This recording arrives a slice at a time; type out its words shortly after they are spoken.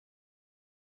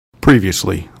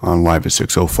Previously on Live at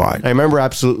 605. I remember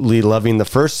absolutely loving the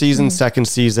first season, second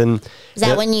season. Is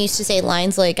that when you used to say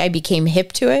lines like, I became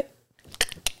hip to it?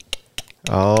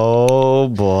 Oh,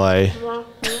 boy.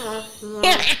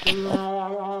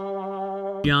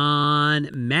 John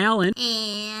Mallon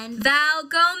and Val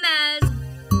Gomez.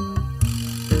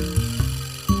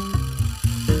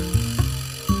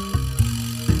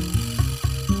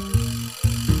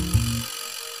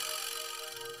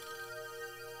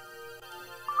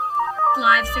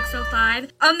 Live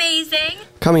 605. Amazing.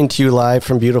 Coming to you live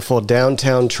from beautiful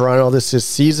downtown Toronto. This is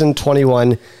season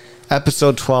 21,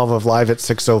 episode 12 of Live at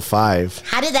 605.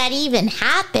 How did that even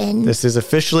happen? This is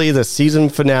officially the season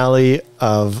finale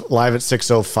of Live at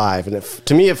 605. And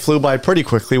to me, it flew by pretty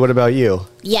quickly. What about you?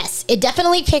 Yes, it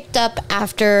definitely picked up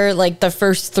after like the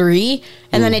first three,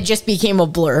 and then it just became a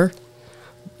blur.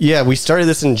 Yeah, we started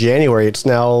this in January. It's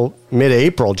now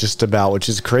mid-April just about, which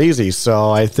is crazy.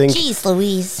 So I think... Jeez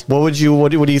Louise.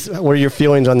 What are your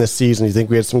feelings on this season? Do you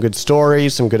think we had some good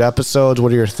stories, some good episodes?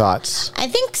 What are your thoughts? I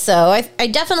think so. I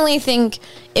definitely think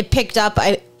it picked up.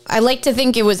 I like to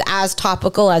think it was as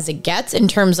topical as it gets in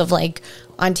terms of like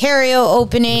Ontario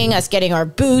opening, us getting our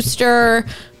booster,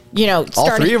 you know,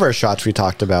 all three of our shots we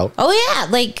talked about. Oh, yeah.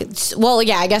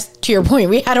 I guess to your point,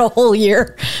 we had a whole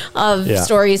year of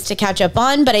stories to catch up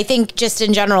on. But I think just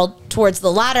in general, towards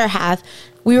the latter half,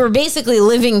 we were basically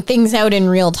living things out in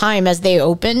real time as they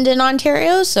opened in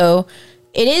Ontario. So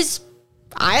it is,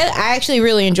 I actually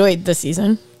really enjoyed this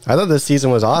season. I thought this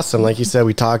season was awesome. Like you said,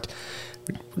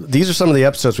 these are some of the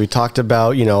episodes we talked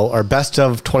about, you know, our best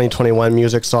of 2021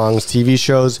 music, songs, TV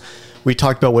shows. We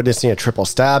talked about witnessing a triple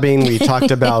stabbing. We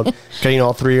talked about getting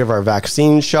all three of our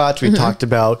vaccine shots. We talked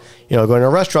about, you know, going to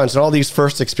restaurants and all these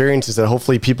first experiences that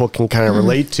hopefully people can kind of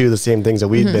relate to, the same things that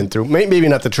we've been through. Maybe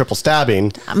not the triple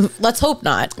stabbing. Let's hope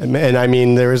not. And I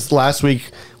mean, last week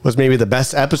was maybe the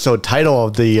best episode title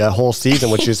of the whole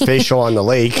season, which is Facial on the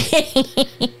Lake,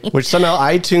 which somehow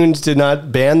iTunes did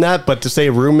not ban that, but to say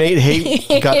roommate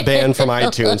hate got banned from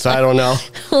iTunes. So I don't know.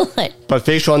 But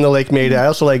Facial on the Lake made it. I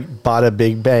also bought a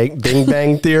Bing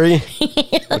Bang Theory,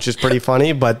 which is pretty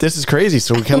funny, but this is crazy.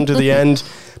 So we come to the end.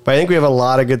 But I think we have a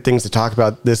lot of good things to talk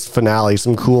about this finale,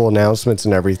 some cool announcements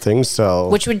and everything. So,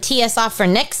 which would tee us off for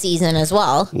next season as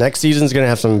well. Next season's going to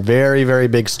have some very, very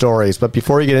big stories. But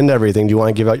before we get into everything, do you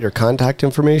want to give out your contact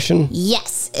information?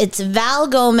 Yes, it's Val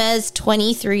Gomez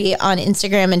 23 on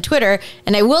Instagram and Twitter.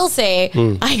 And I will say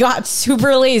I got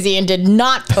super lazy and did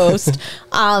not post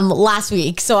last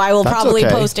week. So I will probably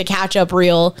post a catch-up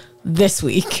reel this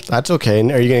week. That's okay.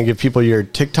 And are you going to give people your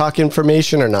TikTok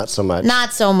information or not so much?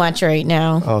 Not so much right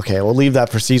now. Okay, we'll leave that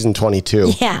for season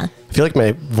 22. Yeah. I feel like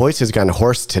my voice has gotten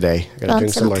hoarse today. I gotta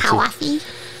drink some more coffee?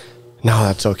 No,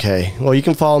 that's okay. Well, you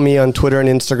can follow me on Twitter and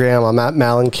Instagram. I'm at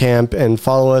Malencamp, and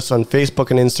follow us on Facebook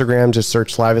and Instagram. Just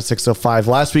search Live at 605.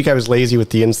 Last week I was lazy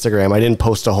with the Instagram. I didn't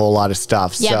post a whole lot of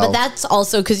stuff. Yeah, but that's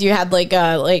also because you had like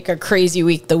a crazy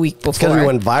week the week before. Because we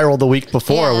went viral the week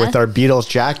before with our Beatles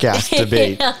Jackass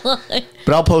debate.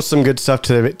 But I'll post some good stuff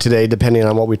today, depending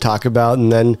on what we talk about.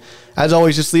 And then, as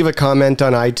always, just leave a comment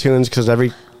on iTunes, because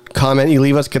every comment you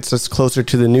leave us gets us closer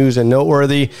to the news and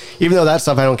noteworthy. Even though that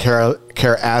stuff I don't care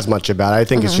as much about. I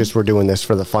think it's just we're doing this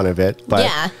for the fun of it. But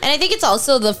yeah, and I think it's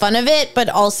also the fun of it, but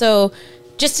also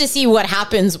just to see what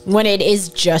happens when it is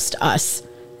just us,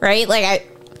 right?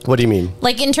 What do you mean?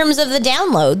 Like in terms of the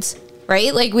downloads,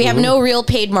 right? Like we have no real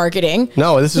paid marketing.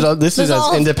 No, this is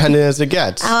as independent as it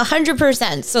gets.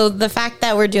 100%. So the fact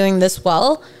that we're doing this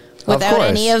well without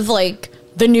any of like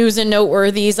the news and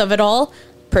noteworthies of it all,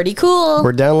 pretty cool.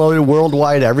 We're downloaded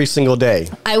worldwide every single day.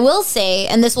 I will say,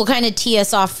 and this will kind of tee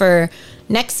us off for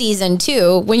next season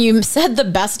too, when you said the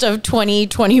best of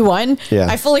 2021,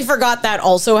 I fully forgot that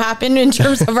also happened in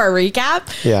terms of our recap.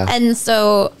 Yeah. And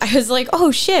so I was like,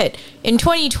 oh shit, in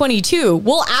 2022,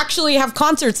 we'll actually have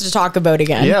concerts to talk about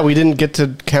again. Yeah, we didn't get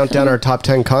to count down our top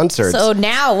 10 concerts. So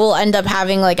now we'll end up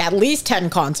having like at least 10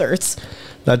 concerts.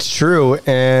 That's true.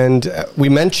 And we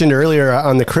mentioned earlier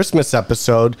on the Christmas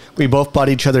episode, we both bought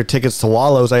each other tickets to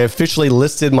Wallows. I officially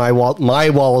listed my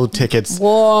Wallow tickets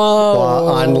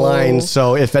online.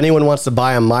 So if anyone wants to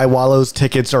buy them, my Wallows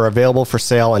tickets are available for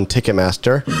sale on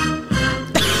Ticketmaster.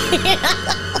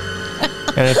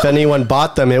 And if anyone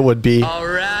bought them, it would be... All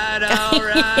right.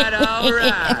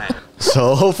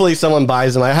 So hopefully someone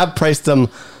buys them. I have priced them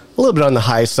a little bit on the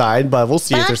high side, but we'll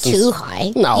see if there's some... Not too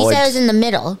high. No, he said it was in the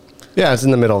middle. Yeah, it's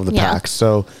in the middle of the pack.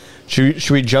 So should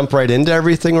we jump right into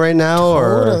everything right now?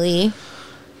 Totally.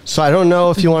 So I don't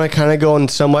know if you want to kind of go in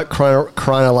somewhat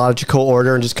chronological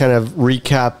order and just kind of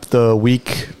recap the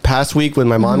past week when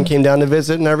my mom came down to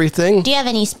visit and everything. Do you have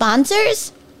any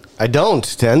sponsors? I don't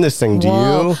to end this thing. Do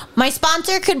you? My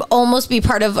sponsor could almost be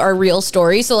part of our real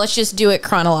story, so let's just do it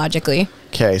chronologically.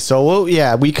 Okay, so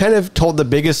we kind of told the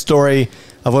biggest story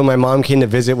of when my mom came to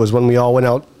visit was when we all went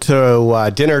out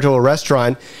to dinner to a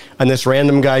restaurant, and this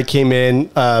random guy came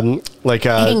in,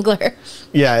 Angler.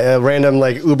 Yeah, a random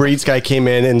Uber Eats guy came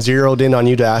in and zeroed in on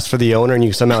you to ask for the owner, and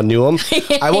you somehow knew him.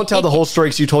 I won't tell the whole story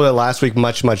because you told it last week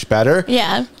much, much better.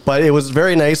 Yeah. But it was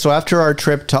very nice. So after our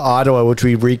trip to Ottawa, which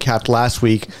we recapped last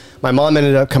week, my mom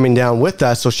ended up coming down with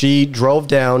us. So she drove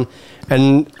down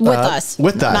and with us,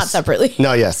 not separately.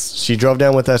 No, yes, she drove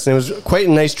down with us, and it was quite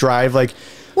a nice drive.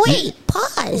 Wait,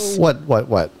 pause. What?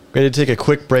 We had to take a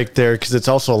quick break there because it's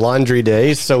also laundry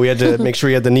day, so we had to make sure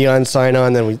we had the neon sign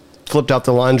on. Then we flipped out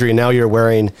the laundry, and now you're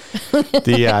wearing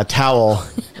the towel.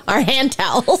 Our hand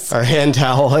towels. Our hand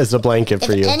towel as a blanket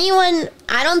for you.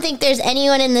 I don't think there's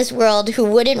anyone in this world who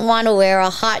wouldn't want to wear a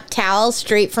hot towel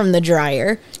straight from the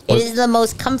dryer. It is the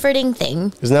most comforting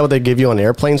thing. Isn't that what they give you on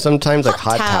airplanes sometimes?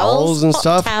 Hot towels and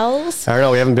stuff? Towels. I don't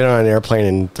know. We haven't been on an airplane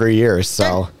in 3 years,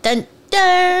 so. Dun, dun,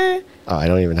 dun. Oh, I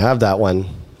don't even have that one.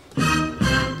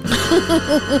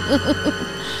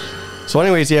 So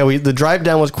anyways, the drive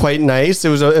down was quite nice. It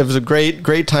was a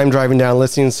great time driving down,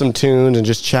 listening to some tunes and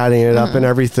just chatting it up and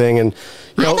everything. And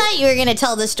I thought you were going to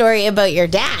tell the story about your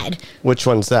dad. Which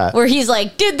one's that? Where he's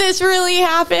like, did this really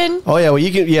happen? Oh, yeah. Well,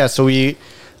 you can. Yeah. So we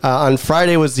on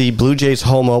Friday was the Blue Jays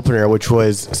home opener, which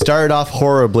started off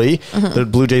horribly. The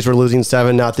Blue Jays were losing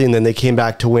 7-0, and then they came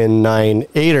back to win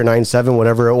 9-8 or 9-7,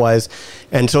 whatever it was.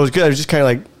 And so it was good. I was just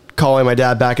kind of calling my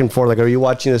dad back and forth, are you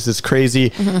watching this? It's crazy.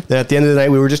 Then at the end of the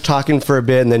night, we were just talking for a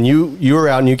bit, and then you were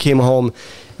out and you came home,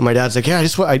 and my dad's like, yeah,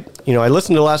 I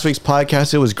listened to last week's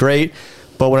podcast. It was great.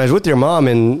 But when I was with your mom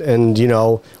and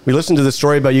we listened to the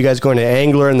story about you guys going to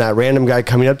Angler and that random guy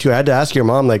coming up to you, I had to ask your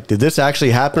mom, did this actually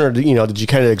happen? Or, did you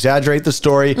kind of exaggerate the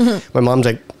story? My mom's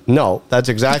like, no, that's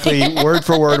exactly word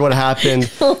for word what happened.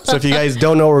 So if you guys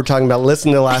don't know what we're talking about,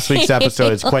 listen to last week's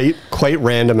episode. It's quite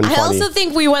random and funny. I also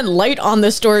think we went light on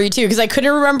the story too, because I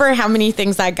couldn't remember how many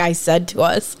things that guy said to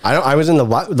us. I was in the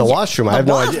washroom. I have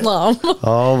no idea.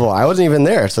 Oh, boy, I wasn't even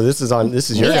there. So this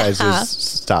is your guys'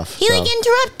 stuff. He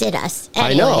interrupted us.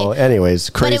 Anyway. I know.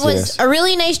 Anyways, craziness. But it was a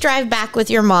really nice drive back with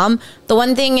your mom. The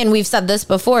one thing, and we've said this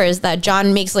before, is that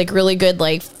John makes really good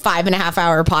 5.5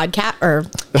 hour podcast or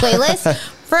playlist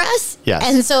for us. Yes.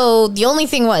 And so the only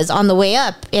thing was, on the way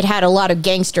up, it had a lot of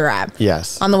gangster rap.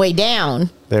 Yes. On the way down,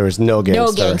 there was no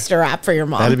gangster rap for your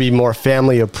mom. It had to be more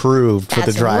family approved for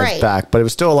the drive back, but it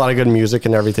was still a lot of good music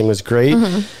and everything was great.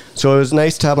 So it was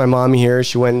nice to have my mom here.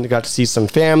 She went and got to see some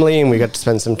family, and we got to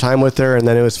spend some time with her. And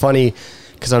then it was funny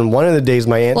because on one of the days,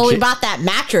 my aunt... Well, we bought that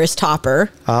mattress topper.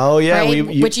 Oh, yeah. Right?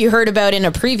 Which you heard about in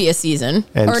a previous season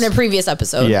or in a previous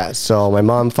episode. Yeah. So my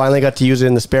mom finally got to use it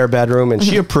in the spare bedroom, and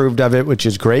she approved of it, which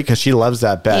is great because she loves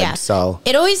that bed. Yeah. So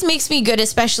it always makes me good,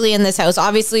 especially in this house.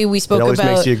 Obviously, we spoke about... It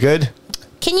always makes you good?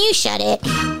 Can you shut it?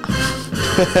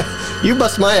 You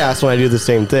bust my ass when I do the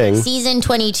same thing. Season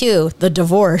 22, the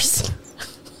divorce.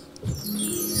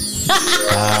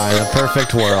 The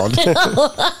perfect world.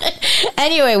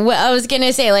 Anyway, I was going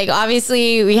to say,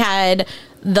 obviously we had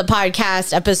the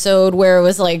podcast episode where it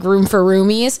was room for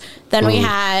roomies. Then we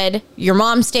had your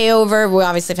mom stay over. We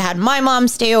obviously had my mom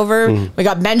stay over. We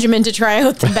got Benjamin to try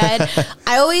out the bed.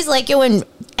 I always like it when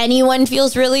anyone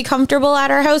feels really comfortable at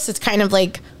our house. It's kind of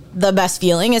the best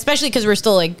feeling, especially because we're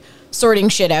still sorting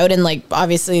shit out and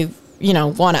obviously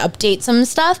want to update some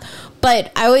stuff.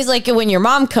 But I always like it when your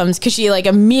mom comes because she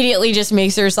immediately just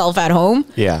makes herself at home.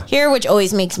 Yeah. Here, which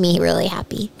always makes me really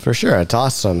happy. For sure. It's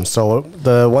awesome. So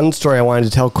the one story I wanted to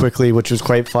tell quickly, which was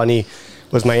quite funny,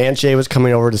 was my Aunt Jay was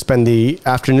coming over to spend the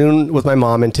afternoon with my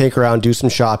mom and take her out and do some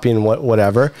shopping and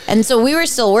whatever. And so we were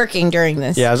still working during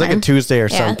this. Yeah, it was time. a Tuesday or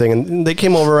something. And they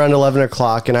came over around 11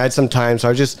 o'clock and I had some time. So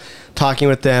I was just talking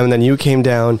with them. And then you came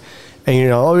down.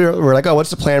 And, we're like, what's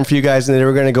the plan for you guys? And they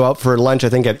were going to go out for lunch, I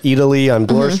think, at Italy on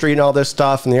Bloor Street and all this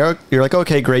stuff. And you're like,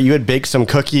 okay, great. You had baked some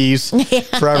cookies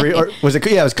for or was it?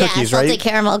 Yeah, it was cookies, salted right?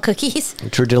 caramel cookies.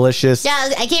 Which were delicious.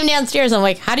 Yeah, I came downstairs. I'm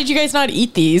like, how did you guys not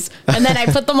eat these? And then I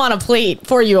put them on a plate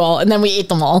for you all. And then we ate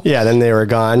them all. Yeah, then they were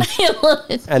gone.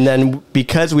 And then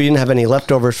because we didn't have any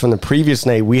leftovers from the previous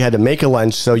night, we had to make a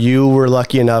lunch. So you were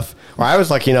lucky enough, or I was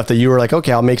lucky enough that you were like,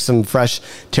 okay, I'll make some fresh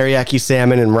teriyaki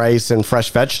salmon and rice and fresh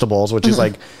vegetables, which is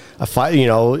something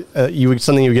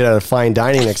you get at a fine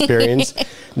dining experience.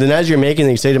 Then as you're making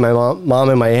it, you say to my mom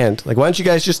and my aunt, why don't you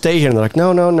guys just stay here? And they're like,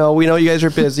 no, we know you guys are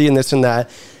busy and this and that.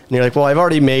 And you're like, well, I've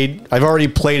already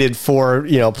plated 4,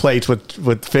 plates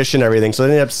with fish and everything. So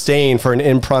they ended up staying for an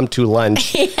impromptu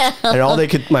lunch. Yeah. And all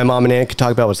my mom and aunt could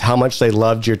talk about was how much they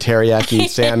loved your teriyaki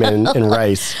salmon and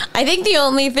rice. I think the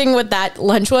only thing with that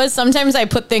lunch was sometimes I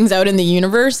put things out in the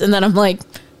universe and then I'm like,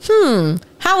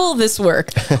 how will this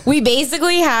work? We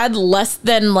basically had less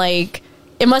than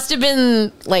it must have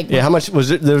been how much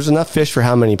was it? There was enough fish for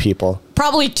how many people?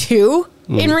 Probably 2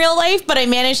 in real life, but I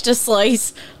managed to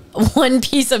slice 1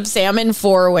 piece of salmon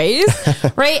 4 ways,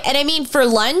 right? And I mean, for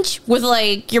lunch with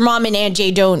your mom and Aunt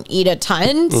Jay don't eat a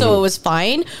ton, so it was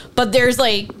fine. But there's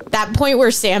that point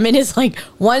where salmon is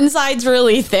one side's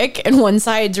really thick and one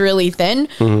side's really thin.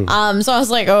 So I was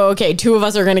like, oh, okay, 2 of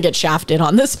us are going to get shafted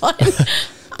on this one.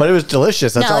 But it was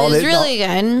delicious. That's all. It was really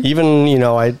good. Even,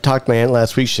 I talked to my aunt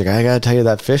last week. She's like, I got to tell you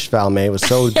that fish Valme was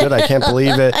so good. I can't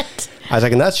believe it. I was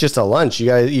like, and that's just a lunch. You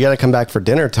got to come back for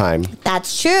dinner time.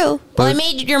 That's true. Well, I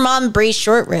made your mom braised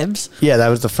short ribs. Yeah, that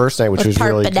was the first night, which was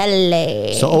really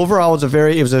good. So overall,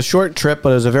 it was a short trip, but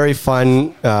it was a very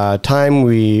fun time.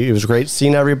 It was great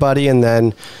seeing everybody. And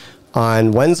then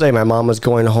on Wednesday, my mom was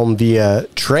going home via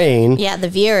train. Yeah, the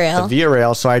Via Rail. The Via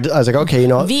Rail. So I was like, okay,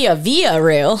 Via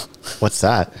Rail. What's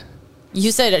that?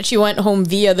 You said that she went home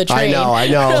via the train. I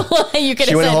know.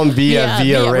 She went home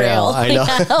via rail. I know.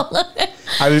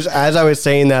 As I was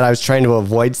saying that, I was trying to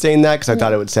avoid saying that because I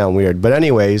thought it would sound weird. But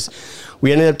anyways,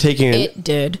 we ended up taking it.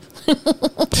 Did.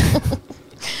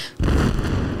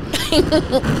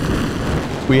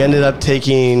 We ended up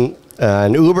taking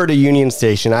an Uber to Union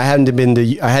Station. I hadn't been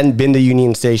to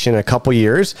Union Station in a couple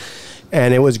years.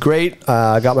 And it was great.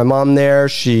 I got my mom there.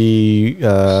 She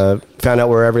found out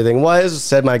where everything was,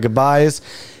 said my goodbyes.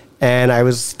 And I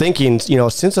was thinking,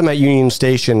 since I'm at Union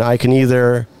Station, I can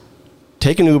either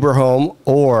take an Uber home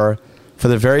or for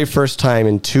the very first time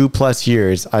in 2+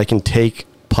 years, I can take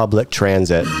public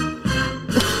transit.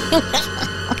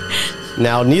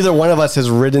 Now, neither one of us has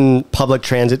ridden public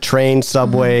transit, train,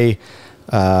 subway,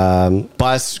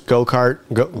 bus, go-kart,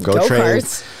 train.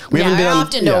 I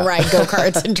often don't ride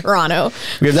go-karts in Toronto.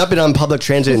 We have not been on public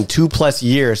transit in 2+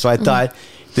 years, so I thought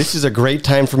this is a great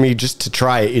time for me just to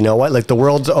try it. You know what? The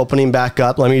world's opening back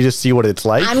up. Let me just see what it's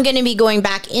like. I'm going to be going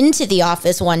back into the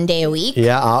office 1 day a week.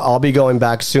 Yeah, I'll be going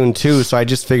back soon too. So I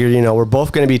just figured, we're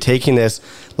both going to be taking this.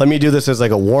 Let me do this as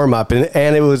a warm-up.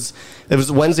 And it was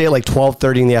Wednesday at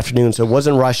 12:30 in the afternoon, so it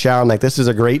wasn't rush hour. I'm like, this is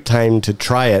a great time to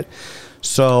try it.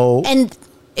 So... And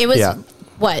it was,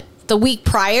 the week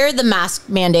prior, the mask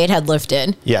mandate had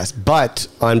lifted. Yes, but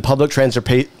on public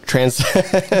what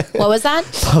was that?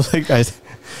 Public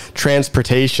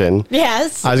transportation.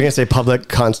 Yes. I was going to say public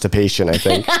constipation, I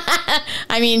think.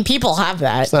 I mean, people have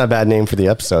that. It's not a bad name for the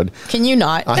episode. Can you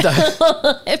not?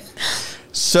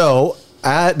 So,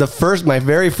 at my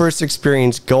very first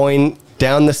experience going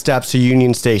down the steps to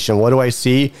Union Station, what do I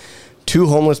see? 2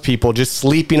 homeless people just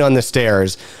sleeping on the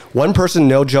stairs. One person,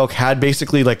 no joke, had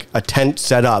basically a tent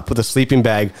set up with a sleeping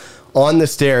bag on the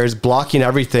stairs, blocking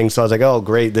everything. So I was like, oh,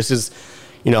 great. This is,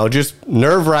 just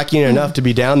nerve-wracking enough to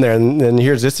be down there. And then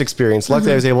here's this experience.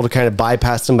 Luckily, I was able to kind of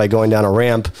bypass them by going down a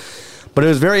ramp. But it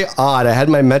was very odd. I had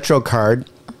my Metro card,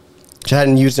 which I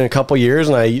hadn't used in a couple years,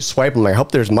 and I swiped them. I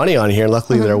hope there's money on here.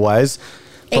 Luckily, there was.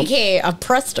 AKA a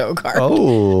Presto card.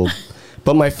 Oh.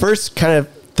 But my first kind of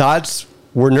thoughts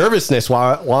were nervousness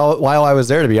while I was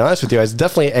there, to be honest with you. I was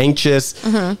definitely anxious.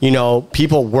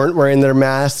 People weren't wearing their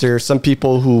masks. There are some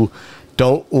people who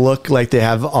don't look like they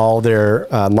have all their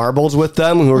marbles with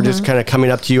them, who are just kind of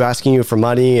coming up to you, asking you for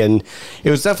money. And it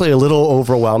was definitely a little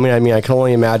overwhelming. I mean, I can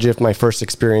only imagine if my first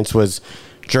experience was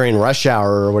during rush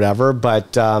hour or whatever.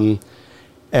 But, and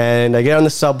I get on the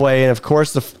subway, and of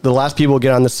course, the last people who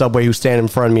get on the subway who stand in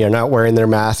front of me are not wearing their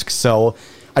masks. So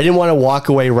I didn't want to walk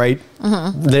away right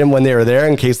then when they were there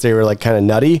in case they were kind of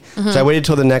nutty. So I waited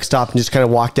till the next stop and just kind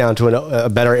of walked down to a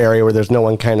better area where there's no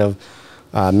one kind of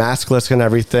maskless and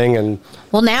everything. And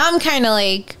well, now I'm kind of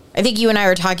I think you and I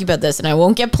were talking about this, and I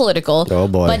won't get political. Oh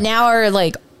boy! But now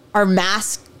are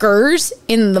maskers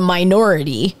in the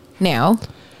minority now?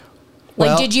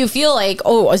 Well, did you feel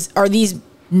are these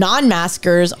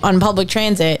non-maskers on public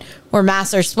transit where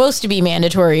masks are supposed to be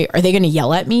mandatory? Are they going to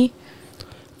yell at me?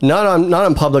 Not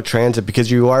on public transit, because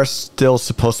you are still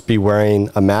supposed to be wearing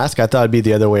a mask. I thought it'd be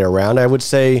the other way around. I would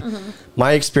say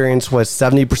my experience was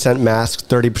 70% mask,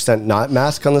 30% not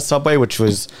mask on the subway, which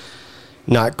was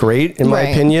not great in my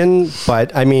opinion.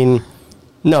 But I mean,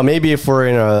 no, maybe if we're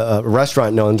in a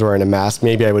restaurant, no one's wearing a mask,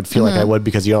 maybe I would feel like I would,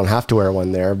 because you don't have to wear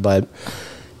one there. But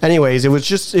anyways, it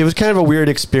was kind of a weird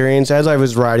experience. As I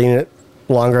was riding it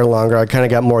longer and longer, I kind of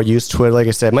got more used to it. Like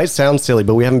I said, it might sound silly,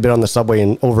 but we haven't been on the subway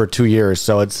in over 2 years,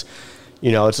 so it's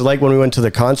You know, it's like when we went to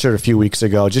the concert a few weeks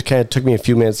ago. It just kind of took me a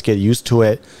few minutes to get used to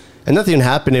it. And nothing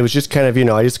happened. It was just kind of, you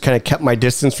know, I just kind of kept my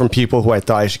distance from people who I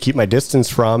thought I should keep my distance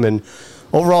from. And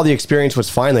overall, the experience was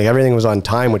fine. Like, everything was on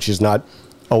time, which is not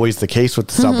always the case with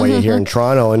the subway here in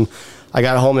Toronto. And I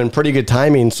got home in pretty good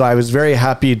timing. So I was very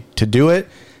happy to do it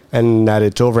and that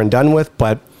it's over and done with.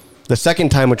 But the second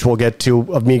time, which we'll get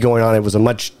to, of me going on, it was a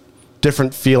much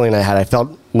different feeling I had. I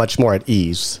felt much more at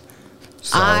ease.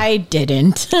 So, I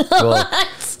didn't. well,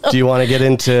 do you want to get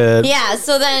into... Yeah,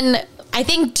 so then I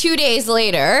think 2 days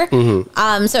later,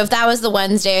 so if that was the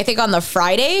Wednesday, I think on the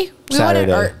Friday,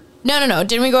 Saturday. No.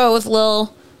 Didn't we go out with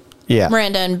Lil, Yeah.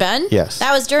 Miranda, and Ben? Yes.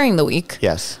 That was during the week.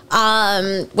 Yes.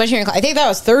 I think that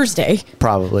was Thursday.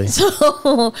 Probably.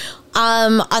 So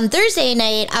on Thursday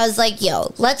night, I was like,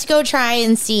 yo, let's go try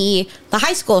and see the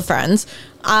high school friends.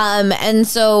 And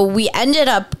so we ended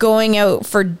up going out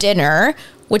for dinner,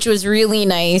 which was really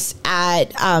nice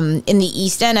at in the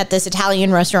East End at this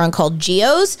Italian restaurant called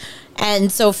Gio's.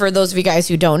 And so for those of you guys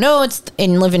who don't know,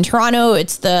 live in Toronto.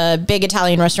 It's the big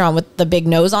Italian restaurant with the big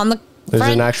nose on the There's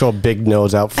front. an actual big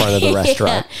nose out front of the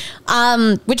restaurant.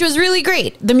 Which was really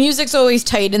great. The music's always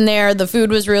tight in there. The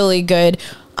food was really good.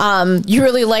 You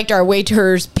really liked our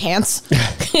waiter's pants.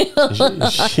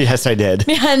 Yes, I did.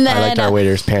 And then, I liked our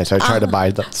waiter's pants. I tried to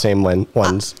buy the same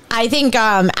ones. I think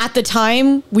at the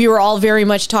time we were all very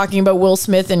much talking about Will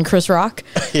Smith and Chris Rock.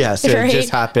 Yes, it Right? just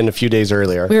happened a few days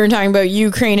earlier. We were talking about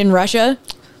Ukraine and Russia.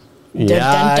 Yeah,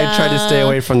 Dun, dun, I tried to stay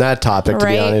away from that topic, to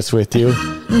Right. be honest with you.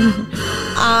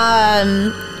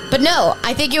 But no,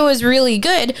 I think it was really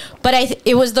good. But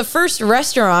it was the first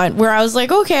restaurant where I was like,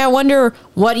 okay, I wonder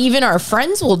what even our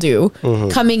friends will do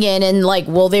coming in, and like,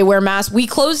 will they wear masks? We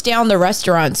closed down the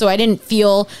restaurant, so I didn't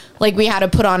feel like we had to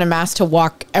put on a mask to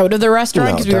walk out of the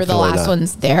restaurant No, because we were the definitely last not.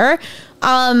 ones there.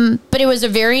 But it was a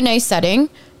very nice setting.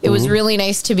 It was really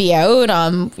nice to be out.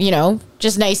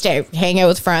 Just nice to hang out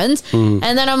with friends. And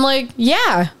then I'm like,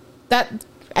 yeah,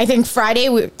 I think Friday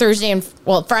we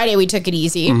took it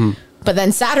easy. But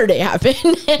then Saturday happened.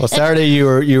 Well, Saturday you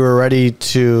were ready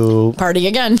to... Party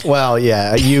again. Well,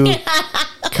 yeah, you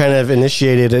kind of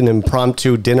initiated an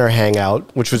impromptu dinner hangout,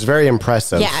 which was very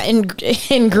impressive. Yeah,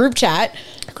 in group chat.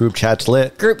 Group chat's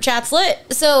lit. Group chat's lit.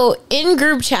 So in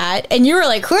group chat, and you were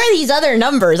like, who are these other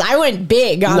numbers? I went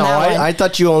big on No, that one. I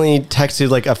thought you only texted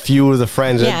like a few of the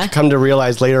friends. Yeah. And come to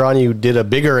realize later on you did a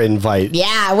bigger invite.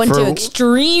 Yeah, I went For- to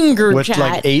extreme group with chat.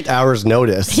 like 8 hours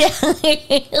notice. Yeah.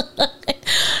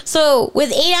 So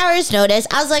with 8 hours notice,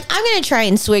 I was like, I'm going to try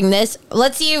and swing this.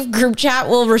 Let's see if group chat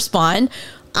will respond.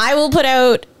 I will put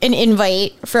out an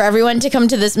invite for everyone to come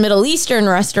to this Middle Eastern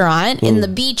restaurant in the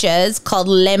beaches called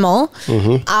Lemo.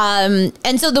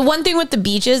 And so the one thing with the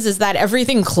beaches is that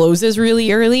everything closes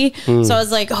really early. So I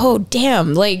was like, oh,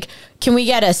 damn. Like, can we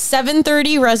get a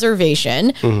 7:30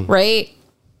 reservation? Right?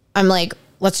 I'm like,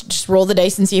 let's just roll the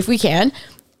dice and see if we can.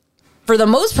 For the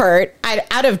most part,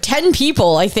 out of 10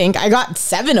 people, I think I got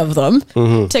 7 of them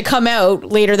to come out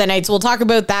later that night. So we'll talk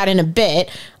about that in a bit.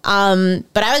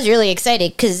 But I was really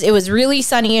excited because it was really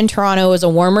sunny in Toronto. It was a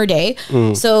warmer day.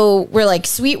 So we're like,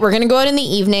 sweet, we're going to go out in the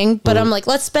evening. But I'm like,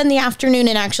 let's spend the afternoon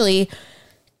and actually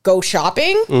go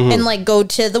shopping and like go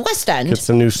to the West End. Get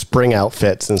some new spring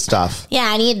outfits and stuff.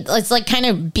 Yeah, it's like kind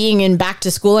of being in back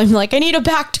to school. I'm like, I need a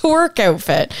back to work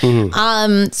outfit.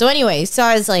 So anyway, so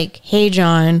I was like, hey,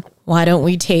 John, why don't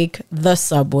we take the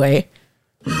subway?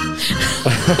 Because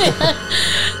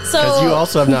you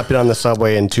also have not been on the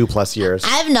subway in 2+ years. I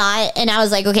have not. And I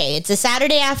was like, okay, it's a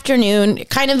Saturday afternoon,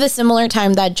 kind of a similar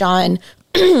time that John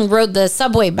rode the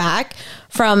subway back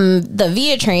from the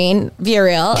Via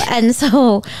Rail. And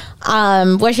so,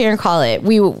 what should I call it?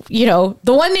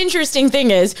 The one interesting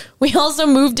thing is we also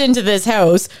moved into this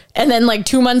house, and then like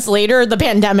 2 months later, the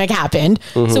pandemic happened.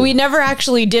 So we never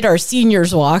actually did our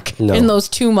seniors walk in those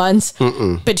 2 months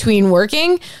between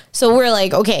working. So we're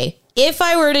like, okay, if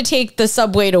I were to take the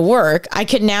subway to work, I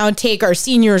could now take our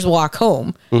seniors walk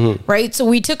home, right? So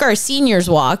we took our seniors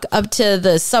walk up to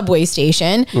the subway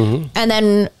station, and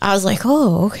then I was like,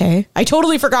 oh, okay. I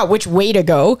totally forgot which way to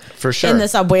go For sure. in the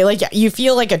subway. Like, you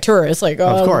feel like a tourist, like,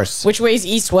 Of course. which way's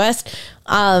east, west?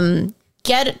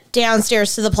 Get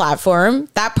downstairs to the platform.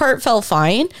 That part felt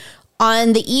fine.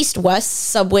 On the east-west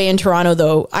subway in Toronto,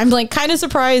 though, I'm like kind of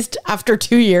surprised after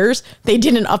 2 years they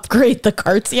didn't upgrade the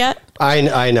carts yet.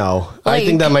 I know. I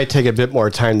think that might take a bit more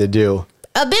time to do.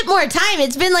 A bit more time.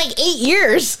 It's been like 8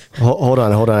 years. Hold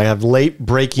on. I have late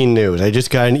breaking news. I just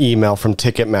got an email from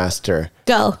Ticketmaster.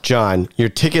 Go. John, your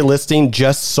ticket listing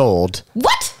just sold.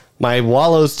 What? My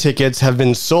Wallows tickets have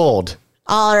been sold.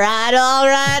 All right. All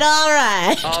right, all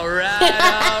right, all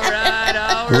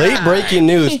right. Late breaking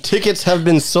news. Tickets have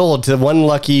been sold to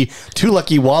two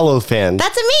lucky Wallow fans.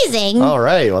 That's amazing. All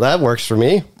right. Well, that works for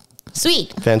me.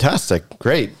 Sweet. Fantastic.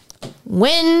 Great. I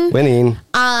Winning.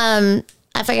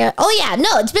 forget. Oh yeah, no,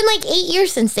 it's been like 8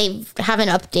 years since they haven't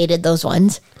updated those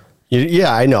ones.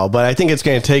 Yeah, I know, but I think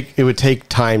it would take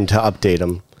time to update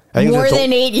them. I think More that's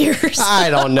than 8 years. I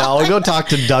don't know. Go talk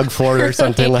to Doug Ford or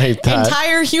something like that.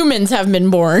 Entire humans have been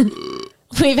born.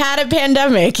 We've had a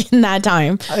pandemic in that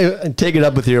time. Take it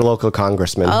up with your local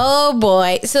congressman. Oh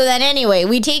boy. So then anyway,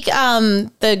 we take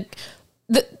the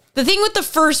thing with the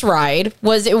first ride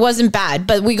was it wasn't bad,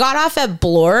 but we got off at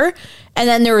Bloor and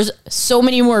then there was so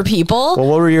many more people. Well,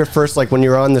 what were your first, like when you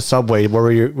were on the subway,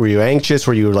 were you anxious?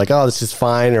 Were you like, oh, this is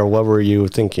fine? Or what were you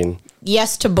thinking?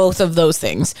 Yes to both of those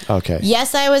things. Okay.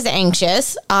 Yes, I was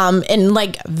anxious, and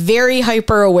like very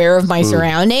hyper aware of my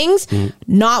surroundings.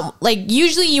 Not like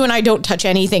usually you and I don't touch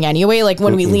anything anyway. Like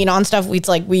when we lean on stuff, it's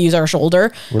like we use our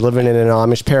shoulder. We're living in an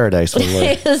Amish paradise when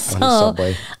we're on the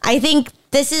subway. I think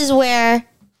this is where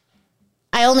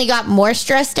I only got more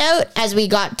stressed out as we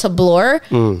got to Bloor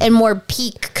and more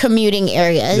peak commuting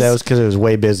areas. That was because it was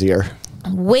way busier.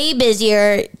 Way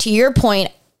busier. To your point,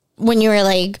 when you were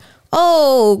like,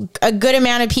 oh, a good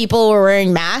amount of people were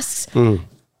wearing masks.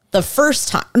 The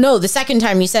second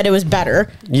time you said it was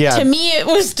better. Yeah. To me, it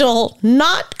was still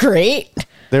not great.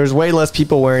 There was way less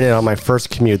people wearing it on my first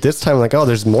commute. This time, like, oh,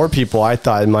 there's more people, I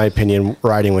thought, in my opinion,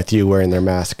 riding with you wearing their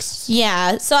masks.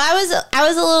 Yeah. So I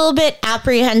was a little bit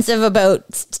apprehensive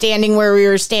about standing where we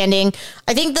were standing.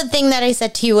 I think the thing that I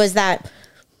said to you was that,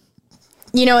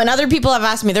 You know, and other people have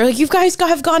asked me, they're like, you guys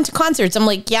have gone to concerts. I'm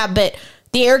like, yeah, but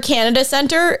the Air Canada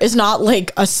Centre is not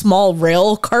like a small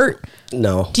rail cart.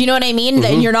 No. Do you know what I mean?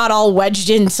 Then you're not all wedged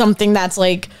in something that's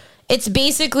like, it's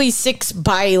basically 6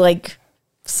 by like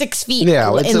 6 feet.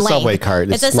 Yeah, it's in a length. subway cart.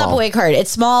 It's a small. subway cart. It's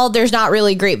small. There's not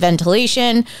really great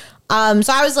ventilation. So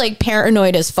I was like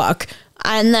paranoid as fuck.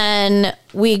 And then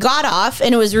we got off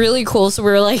and it was really cool. So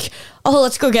we were like, oh,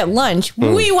 let's go get lunch.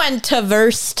 We went to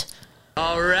Verst.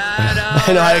 I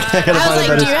know, I was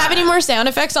like, do you have any more sound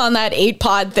effects on that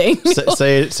 8-pod thing?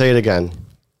 say it again.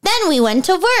 then we went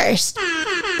to Verst.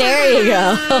 There you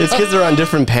go. It's kids are on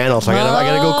different panels. So I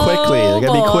gotta go quickly. I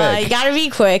gotta be quick. You gotta be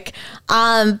quick.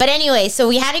 But anyway, so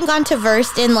we hadn't gone to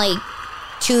Verst in like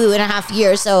 2.5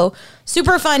 years. So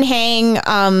Super fun hang.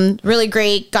 Really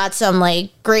great. Got some like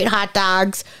great hot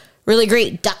dogs. Really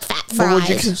great duck fat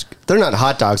fries. They're not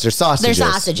hot dogs. They're sausages. They're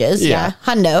sausages. Yeah.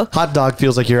 Hundo. Hot dog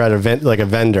feels like you're at a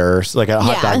vendor, or like a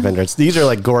hot dog vendor. These are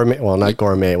like gourmet. Well, not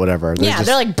gourmet, whatever.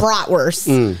 They're like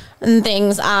bratwurst and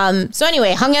things. So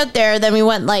anyway, hung out there. Then we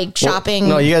went like shopping.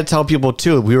 No, you got to tell people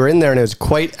too. We were in there and it was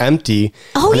quite empty.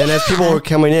 Oh, and then as people were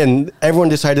coming in, everyone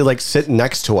decided to like sit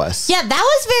next to us. Yeah, that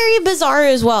was very bizarre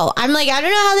as well. I'm like, I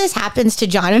don't know how this happens to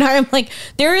John and I. I'm like,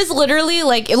 there is literally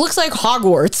like, it looks like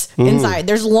Hogwarts inside.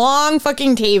 There's long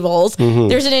fucking tables.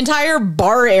 There's an entire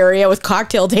bar area with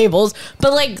cocktail tables,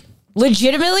 but like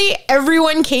legitimately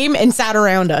everyone came and sat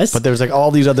around us. But there's like all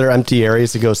these other empty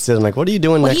areas to go sit. I'm like, what are you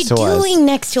doing next to us? What are you doing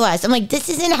next to us? I'm like, this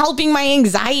isn't helping my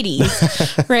anxieties,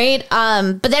 right?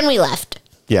 But then we left.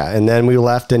 Yeah, and then we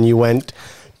left and you went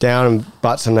down and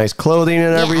bought some nice clothing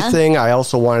and everything. I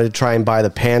also wanted to try and buy the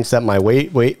pants that my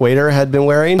waiter had been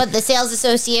wearing. But the sales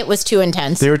associate was too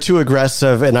intense. They were too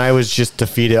aggressive and I was just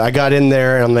defeated. I got in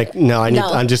there and I'm like,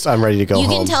 I'm ready to go home.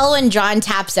 You can tell when John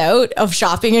taps out of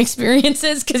shopping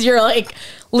experiences because you're like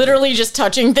literally just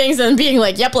touching things and being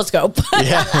like, yep, let's go.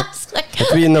 Yeah.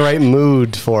 To be in the right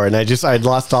mood for it. And I'd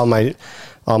lost all my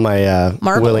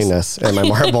willingness and my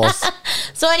marbles.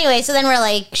 So anyway, so then we're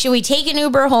like, should we take an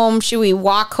Uber home? Should we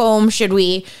walk home? Should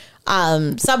we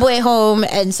subway home?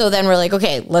 And so then we're like,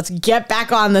 okay, let's get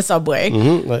back on the subway.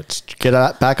 Let's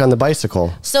get back on the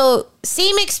bicycle. So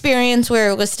same experience where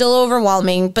it was still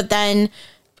overwhelming, but then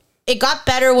it got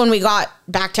better when we got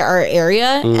back to our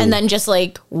area and then just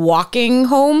like walking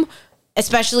home,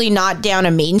 especially not down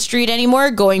a main street anymore,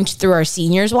 going through our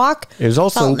seniors walk. It was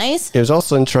also felt nice. It was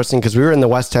also interesting because we were in the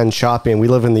West End shopping. We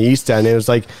live in the East End. It was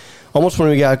like almost when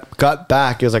we got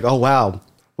back, it was like, oh wow,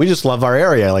 we just love our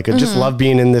area. Like I just love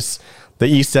being in the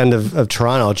East End of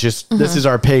Toronto. Just this is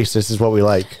our pace. This is what we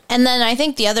like. And then I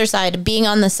think the other side, being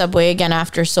on the subway again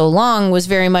after so long, was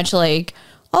very much like,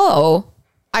 oh,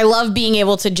 I love being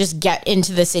able to just get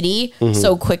into the city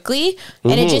so quickly.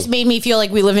 And it just made me feel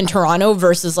like we live in Toronto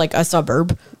versus like a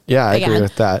suburb. Yeah, I agree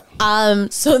with that.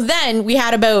 So then we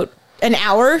had about an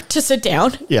hour to sit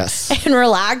down. Yes. And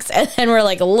relax. And then we're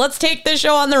like, let's take this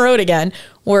show on the road again.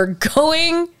 We're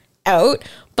going out.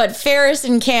 But Ferris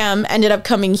and Cam ended up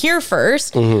coming here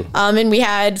first. And we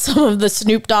had some of the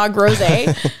Snoop Dogg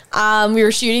rosé. We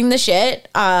were shooting the shit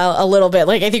a little bit.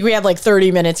 Like, I think we had like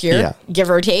 30 minutes here,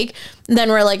 give or take. And then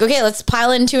we're like, okay, let's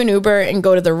pile into an Uber and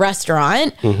go to the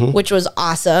restaurant, which was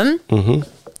awesome.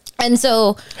 And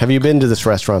so... Have you been to this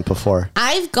restaurant before?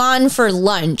 I've gone for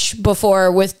lunch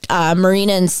before with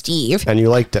Marina and Steve. And you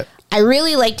liked it? I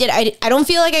really liked it. I don't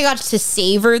feel like I got to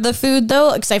savor the food,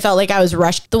 though, because I felt like I was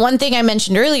rushed. The one thing I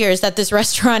mentioned earlier is that this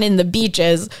restaurant in the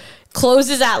Beaches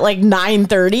closes at like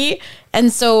 9:30.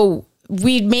 And so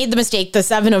we made the mistake, the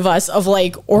 7 of us, of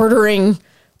like ordering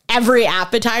every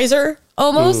appetizer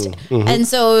almost. And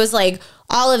so it was like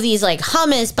all of these like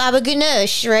hummus, baba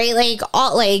ganoush, right? Like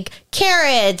all like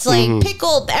carrots, like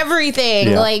pickled everything.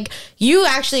 Yeah. Like you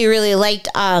actually really liked,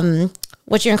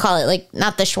 what you gonna call it? Like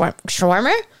not the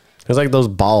shawarma? It was like those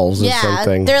balls or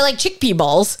something. They're like chickpea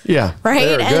balls. Yeah, right.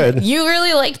 they're And good. you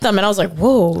really liked them, and I was like,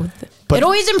 "Whoa!" But- it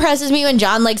always impresses me when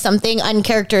John likes something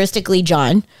uncharacteristically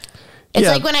John. It's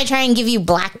Yeah. like when I try and give you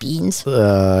black beans.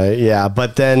 Yeah,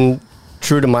 but then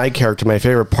true to my character, my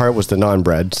favorite part was the naan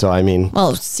bread. So I mean,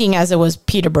 Well, seeing as it was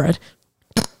pita bread.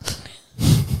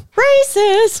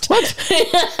 Racist. What?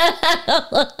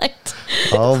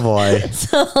 oh boy,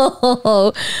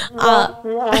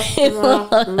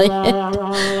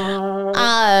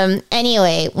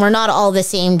 Anyway, we're not all the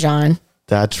same, John.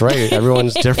 that's right.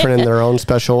 Everyone's different in their own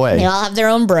special way. They all have their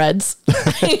own breads.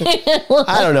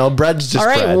 I don't know. Bread's just All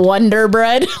right, bread. Wonder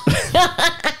Bread.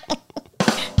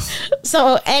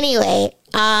 So anyway,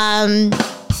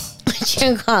 what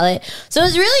you call it? So it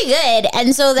was really good,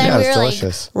 and so then Yeah, we it's were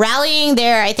delicious. like rallying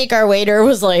there. I think our waiter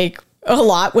was like a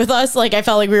lot with us. Like I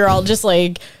felt like we were all just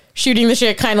like shooting the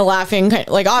shit, kind of laughing,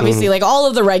 like obviously like all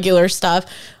of the regular stuff.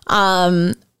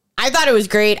 I thought it was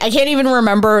great. I can't even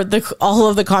remember all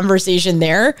of the conversation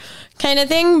there, kind of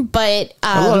thing. But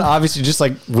Well, obviously, just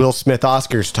like Will Smith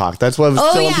Oscars talk. That's what was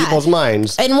still in people's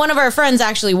minds. And one of our friends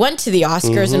actually went to the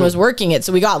Oscars and was working it.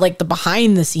 So we got like the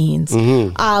behind the scenes,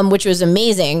 which was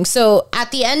amazing. So at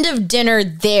the end of dinner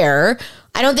there,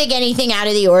 I don't think anything out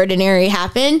of the ordinary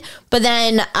happened. But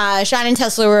then Sean and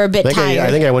Tesla were a bit tired.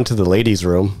 I think I went to the ladies'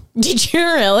 room. Did you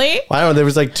really? I don't know. There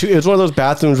was like 2. It was one of those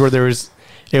bathrooms where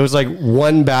it was like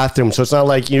one bathroom. So it's not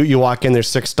like you walk in, there's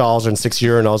 6 stalls and 6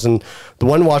 urinals. And the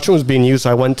one washroom was being used.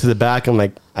 So I went to the back. I'm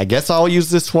like, I guess I'll use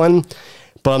this one.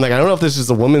 But I'm like, I don't know if this is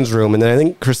the women's room. And then I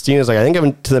think Christina's like, I think I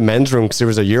went to the men's room because there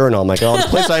was a urinal. I'm like, oh, the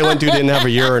place I went to didn't have a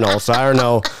urinal. So I don't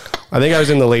know. I think I was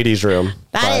in the ladies' room.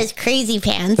 That is crazy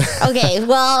pants. Okay,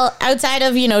 well, outside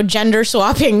of, gender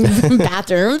swapping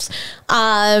bathrooms,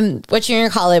 what you're going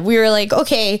to call it, we were like,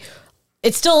 okay,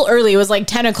 it's still early. It was like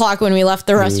 10 o'clock when we left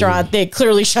the restaurant. They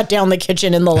clearly shut down the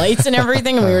kitchen and the lights and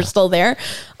everything, and we were still there.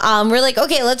 We're like,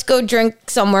 okay, let's go drink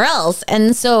somewhere else.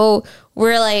 And so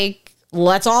we're like,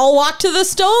 let's all walk to the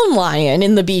Stone Lion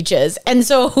in the Beaches. And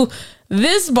so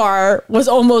this bar was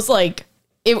almost like,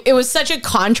 it was such a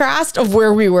contrast of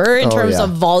where we were in terms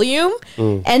of volume.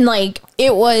 And like,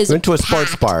 it was Went to a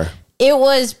sports packed. bar. It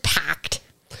was packed.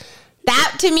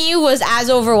 That to me was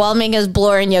as overwhelming as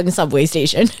Bloor and Yonge subway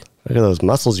station. Look at those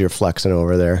muscles you're flexing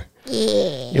over there.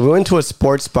 Yeah, we went to a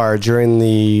sports bar during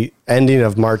the ending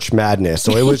of March Madness.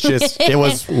 So it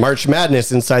was March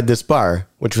Madness inside this bar,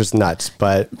 which was nuts.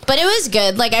 But it was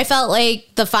good. Like I felt like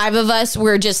the 5 of us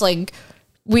were just like,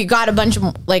 we got a bunch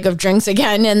of drinks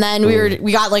again, and then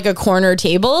we got like a corner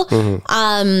table.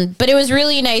 But it was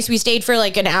really nice. We stayed for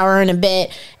like an hour and a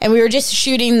bit, and we were just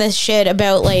shooting this shit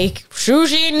about like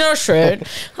sushi no shit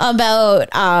about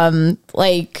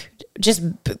like just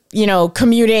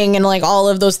commuting and like all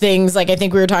of those things. Like I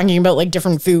think we were talking about like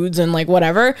different foods and like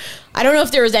whatever. I don't know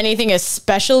if there was anything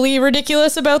especially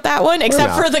ridiculous about that one,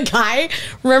 except for the guy.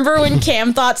 Remember when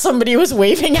Cam thought somebody was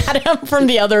waving at him from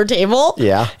the other table?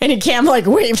 Yeah. And Cam like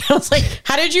waved. I was like,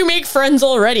 how did you make friends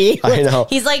already? I know.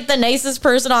 He's like the nicest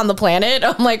person on the planet.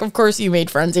 I'm like, of course you made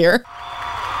friends here.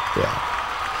 yeah.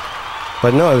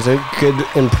 But no, it was a good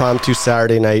impromptu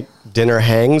Saturday night dinner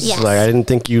hangs. Yes. Like I didn't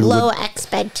think you Low would.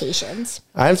 expectations.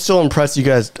 I'm still impressed you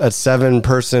guys a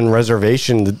 7-person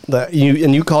reservation.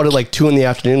 You called it like 2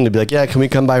 PM to be like, yeah, can we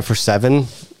come by for 7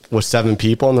 with 7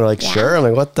 people? And they're like, sure. I'm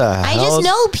like, what the hell? I just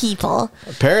know people.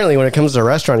 Apparently, when it comes to a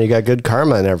restaurant, you got good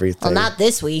karma and everything. Well, not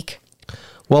this week.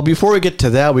 Well, before we get to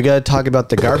that, we got to talk about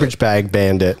the garbage bag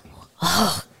bandit.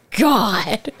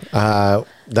 God.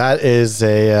 That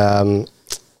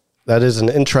is an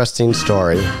interesting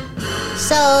story.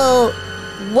 So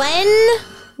when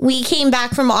we came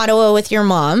back from Ottawa with your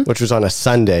mom Which was on a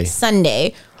Sunday.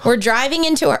 Sunday. We're driving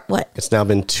into our what? It's now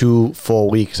been 2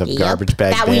 full weeks of garbage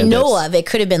bag that bandits. we know of. It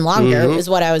could have been longer, is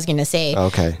what I was going to say.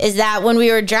 Okay. Is that when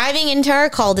we were driving into our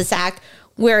cul-de-sac,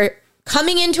 we're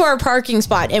coming into our parking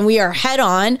spot and we are head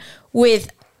on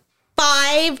with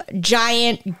 5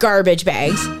 giant garbage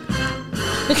bags.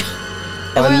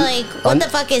 And we're like, what the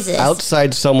fuck is this?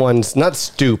 Outside someone's, not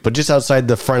stoop, but just outside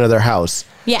the front of their house.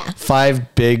 Yeah.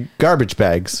 5 big garbage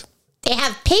bags. They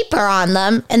have paper on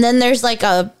them, and then there's like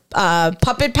a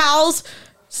Puppet Pals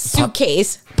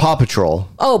suitcase. Paw Patrol.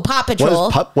 Oh, Paw Patrol.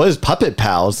 What is Puppet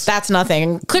Pals? That's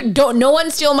nothing. No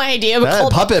one steal my idea. But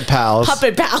called Puppet Pals.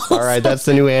 Puppet Pals. All right, that's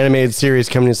the new animated series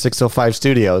coming to 605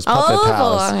 Studios. Puppet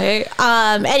Pals. Boy.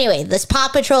 Anyway, this Paw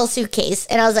Patrol suitcase,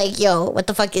 and I was like, "Yo, what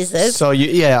the fuck is this?" So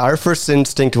our first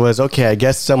instinct was, okay, I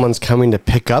guess someone's coming to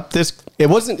pick up this. It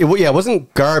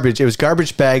wasn't garbage. It was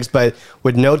garbage bags, but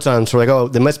with notes on them. So we're like, oh,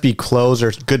 there must be clothes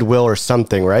or Goodwill or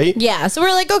something, right? Yeah. So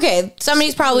we're like, okay,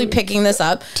 somebody's probably picking this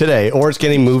up Today, or it's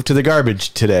getting moved to the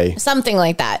garbage today. something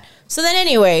like that. So then,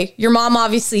 anyway, your mom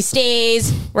obviously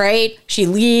stays, right? She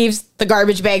leaves. The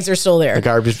garbage bags are still there. The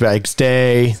garbage bags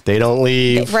stay. They don't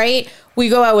leave. Right? We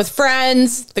go out with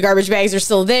friends. The garbage bags are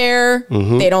still there.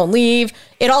 They don't leave.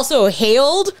 It also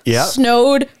hailed, Yep.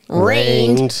 snowed,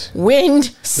 rained,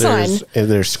 wind, sun.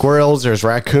 There's squirrels. There's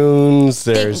raccoons.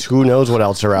 There's who knows what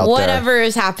else are out there. Whatever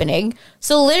is happening.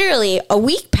 So literally a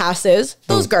week passes.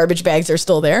 Those garbage bags are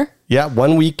still there. Yeah,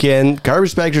 1 weekend.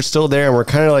 Garbage bags are still there, and we're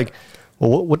kind of like,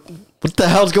 well, what the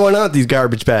hell's going on with these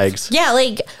garbage bags? Yeah,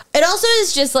 like it also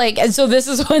is just like, and so this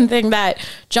is one thing that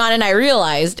John and I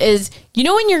realized is,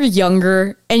 when you're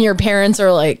younger and your parents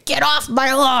are like, get off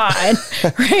my lawn,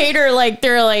 right? Or like,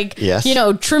 they're like, Yes.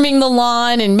 Trimming the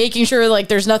lawn and making sure like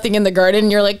there's nothing in the garden.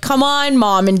 And you're like, come on,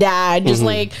 mom and dad, just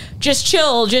like, just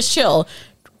chill.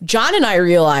 John and I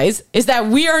realize is that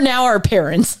we are now our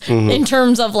parents in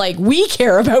terms of like, we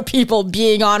care about people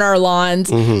being on our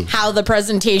lawns, how the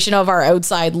presentation of our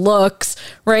outside looks,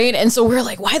 right? And so we're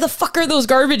like, why the fuck are those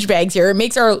garbage bags here? It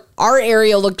makes our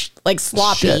area look like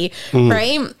sloppy,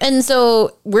 right? And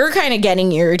so we're kind of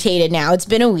getting irritated now. It's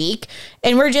been a week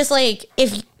and we're just like,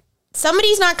 if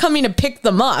somebody's not coming to pick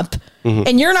them up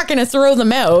and you're not going to throw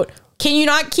them out, can you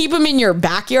not keep them in your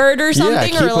backyard or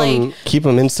something? Keep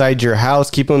them inside your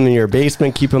house, keep them in your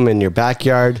basement, keep them in your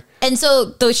backyard. And so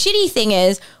the shitty thing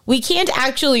is we can't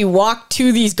actually walk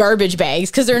to these garbage bags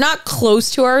because they're not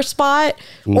close to our spot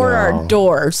or our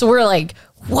door. So we're like,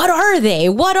 what are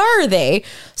they?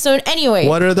 So anyway.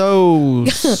 What are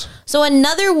those? So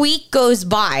another week goes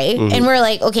by and we're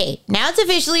like, okay, now it's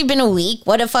officially been a week.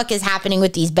 What the fuck is happening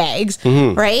with these bags?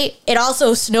 Right? It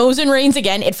also snows and rains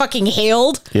again. It fucking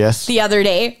hailed the other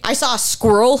day. I saw a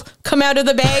squirrel come out of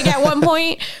the bag at one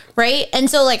point. Right. And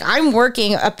so like I'm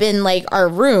working up in like our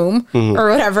room or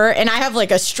whatever. And I have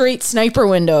like a straight sniper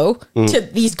window to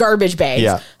these garbage bags.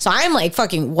 Yeah. So I'm like,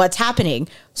 fucking, what's happening?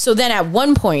 So then at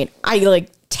one point I like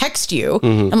text you.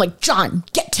 I'm like, John,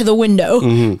 get to the window.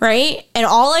 Right. And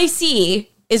all I see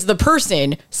is the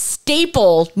person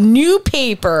staple new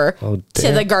paper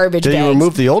to the garbage bags. Did you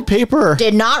remove the old paper?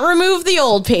 Did not remove the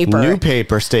old paper. New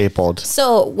paper stapled.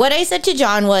 So what I said to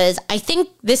John was, I think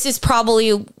this is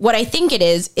probably what I think it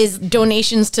is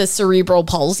donations to cerebral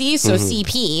palsy, so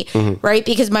CP, right?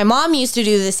 Because my mom used to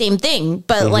do the same thing,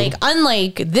 but like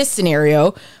unlike this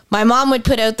scenario, my mom would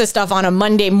put out the stuff on a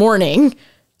Monday morning.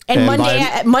 And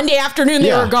Monday afternoon,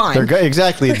 they were gone.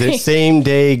 Exactly. The same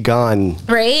day gone.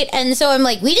 Right. And so I'm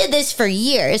like, we did this for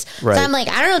years. Right. So I'm like,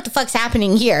 I don't know what the fuck's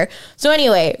happening here. So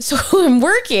anyway, so I'm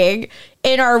working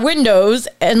in our windows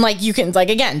and like, you can like,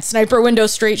 again, sniper window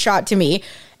straight shot to me.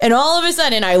 And all of a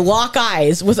sudden I lock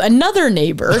eyes with another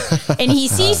neighbor and he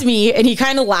sees me and he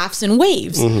kind of laughs and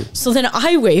waves. So then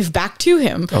I wave back to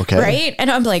him. Okay. Right.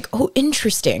 And I'm like, oh,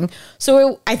 interesting.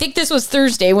 So I think this was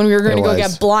Thursday when we were going to go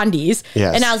get blondies.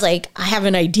 Yes. And I was like, I have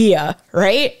an idea.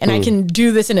 Right. And I can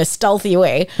do this in a stealthy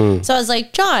way. So I was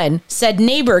like, John, said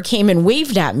neighbor came and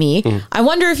waved at me. I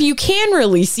wonder if you can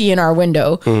really see in our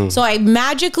window. So I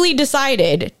magically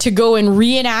decided to go and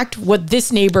reenact what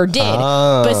this neighbor did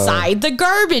beside the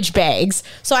garbage bags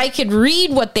so I could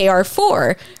read what they are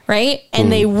for, right? And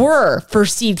they were for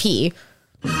CP.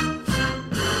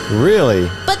 Really?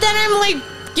 But then I'm like,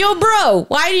 yo, bro,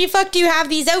 why do you have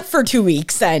these out for 2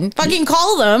 weeks then? Fucking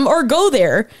call them or go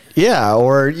there. Yeah,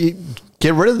 or you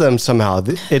get rid of them somehow.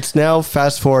 It's now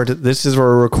fast forward.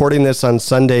 We're recording this on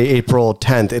Sunday, April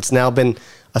 10th. It's now been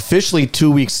officially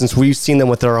 2 weeks since we've seen them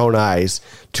with our own eyes.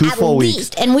 Two At full least. weeks.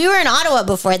 And we were in Ottawa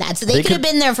before that, so they could have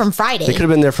been there from Friday. They could have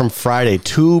been there from Friday.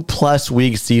 2+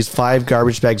 weeks. These 5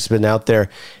 garbage bags have been out there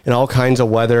in all kinds of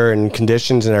weather and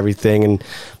conditions and everything. And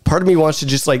part of me wants to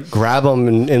just like grab them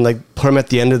and like put them at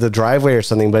the end of the driveway or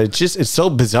something. But it's so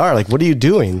bizarre. Like, what are you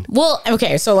doing? Well,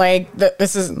 okay, so like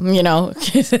this is, you know,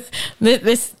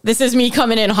 this is me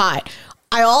coming in hot.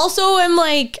 I also am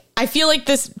like, I feel like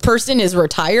this person is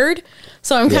retired,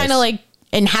 so I'm kind Yes. of like,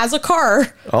 and has a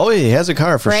car, Oh, he has a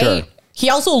car for right? sure. He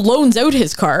also loans out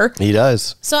his car, He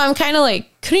does. so I'm kind of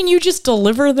like, couldn't you just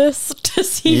deliver this to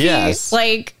CB? Yes.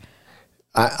 Like,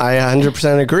 I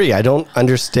 100% agree. I don't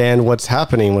understand what's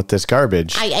happening with this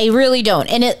garbage. I really don't.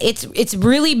 And it's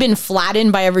really been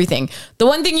flattened by everything. The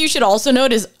one thing you should also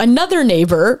note is another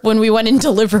neighbor, when we went and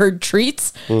delivered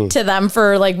treats to them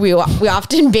for like, we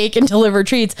often bake and deliver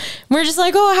treats. We're just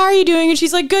like, oh, how are you doing? And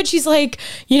she's like, good. She's like,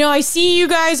 you know, I see you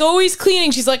guys always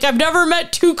cleaning. She's like, I've never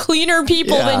met 2 cleaner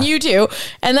people than you two.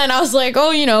 And then I was like,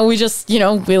 oh, you know, we just, you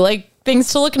know, we like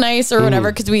things to look nice or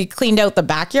whatever because we cleaned out the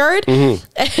backyard.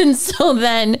 And so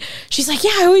then she's like, yeah,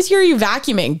 I always hear you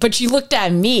vacuuming. But she looked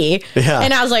at me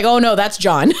and I was like, oh no, that's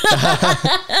John.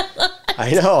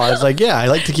 I know. I was like, yeah, I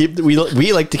like to keep,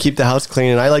 we like to keep the house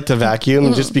clean and I like to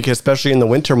vacuum just because, especially in the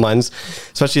winter months,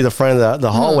 especially the front of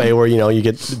the hallway where, you know, you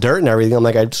get dirt and everything. I'm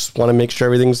like, I just want to make sure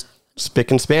everything's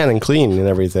spick and span and clean and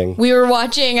everything. We were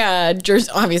watching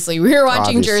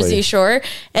Jersey Shore,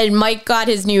 and Mike got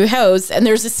his new house, and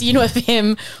there's a scene with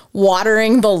him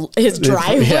watering his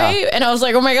driveway. Yeah. And I was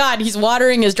like, oh my God, he's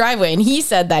watering his driveway. And he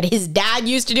said that his dad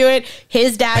used to do it.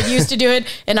 His dad used to do it.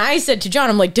 And I said to John,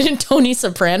 I'm like, didn't Tony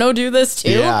Soprano do this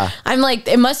too? Yeah. I'm like,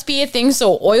 it must be a thing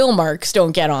so oil marks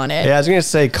don't get on it. Yeah, I was going to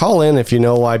say, call in if you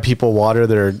know why people water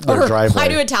their Or driveway. why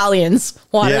do Italians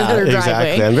water their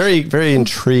driveway? Exactly. I'm very, very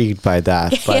intrigued by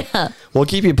that. But Yeah. we'll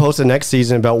keep you posted next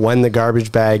season about when the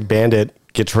garbage bag bandit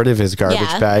gets rid of his garbage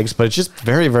Yeah. bags. But it's just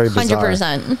very, very bizarre.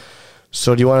 100%.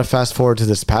 So do you want to fast forward to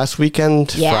this past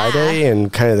weekend, Yeah. Friday,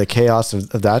 and kind of the chaos of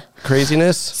that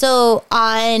craziness? So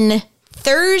on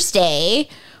Thursday,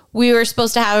 We were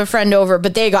supposed to have a friend over,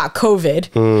 but they got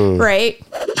COVID, right?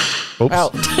 Oops.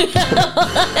 Oh.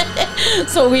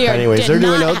 So we are. Anyways, they're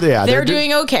doing okay. Yeah, they're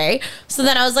doing okay. So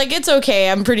then I was like, it's okay.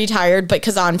 I'm pretty tired, but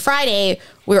because on Friday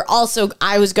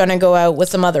I was gonna go out with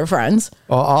some other friends.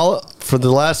 Well, for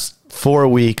the last 4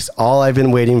 weeks, all I've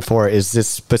been waiting for is this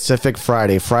specific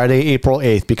Friday, April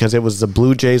 8th, because it was the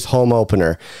Blue Jays home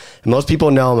opener. And most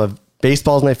people know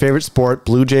baseball is my favorite sport.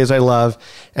 Blue Jays I love.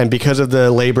 And because of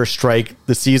the labor strike,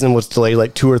 the season was delayed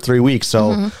like 2 or 3 weeks.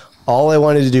 So all I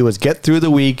wanted to do was get through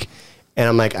the week. And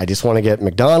I'm like, I just want to get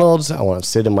McDonald's. I want to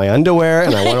sit in my underwear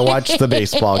and I want to watch the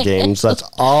baseball games. That's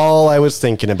all I was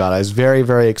thinking about. I was very,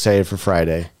 very excited for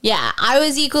Friday. Yeah, I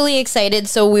was equally excited.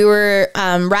 So we were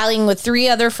rallying with 3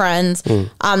 other friends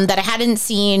that I hadn't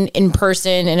seen in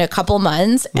person in a couple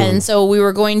months. And so we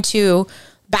were going to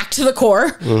back to the core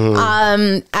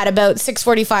at about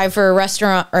 6:45 for a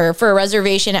restaurant or for a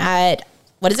reservation at,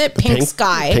 what is it? Pink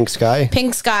Sky. Pink Sky.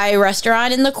 Pink Sky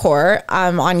restaurant in the core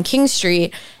on King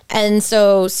Street. And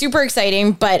so super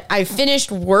exciting, but I finished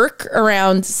work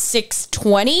around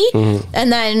 6:20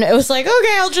 and then it was like,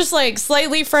 okay, I'll just like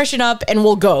slightly freshen up and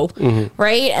we'll go.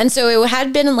 Right. And so it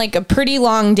had been like a pretty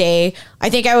long day. I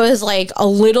think I was like a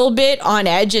little bit on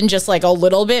edge and just like a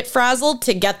little bit frazzled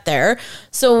to get there.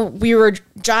 So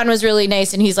John was really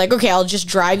nice and he's like, okay, I'll just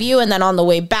drive you. And then on the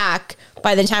way back,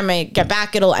 by the time I get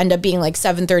back, it'll end up being like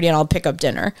 7:30 and I'll pick up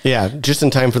dinner. Yeah, just in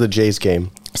time for the Jays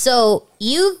game. So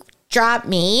you dropped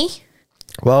me.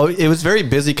 Well, it was very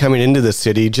busy coming into the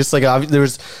city. Just like there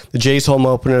was the Jays home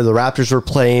opener, the Raptors were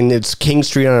playing. It's King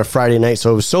Street on a Friday night,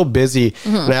 so it was so busy.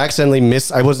 And I accidentally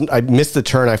missed. I missed the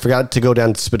turn. I forgot to go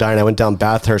down to Spadina. I went down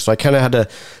Bathurst, so I kind of had to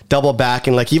double back.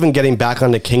 And like even getting back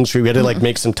onto King Street, we had to like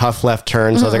make some tough left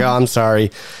turns. So I was like, oh, I'm sorry.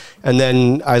 And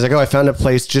then I was like, oh, I found a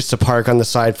place just to park on the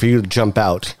side for you to jump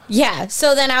out. Yeah.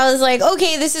 So then I was like,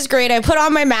 okay, this is great. I put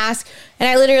on my mask and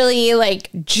I literally like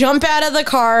jump out of the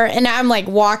car and I'm like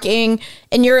walking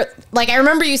and you're like, I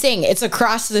remember you saying it's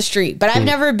across the street, but I've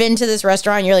never been to this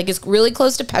restaurant. You're like, it's really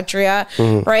close to Petria.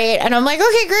 Right. And I'm like,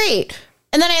 okay, great.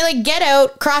 And then I like get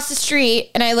out, cross the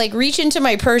street, and I like reach into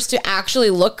my purse to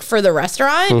actually look for the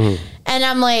restaurant. And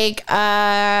I'm like,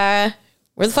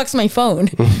 where the fuck's my phone?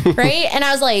 Right. And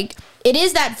I was like, it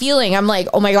is that feeling. I'm like,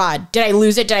 oh my God, did I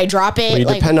lose it? Did I drop it? Well, you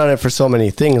depend on it for so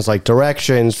many things, like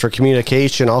directions, for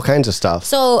communication, all kinds of stuff.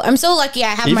 So I'm so lucky I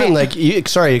have Even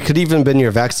it could even been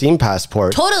your vaccine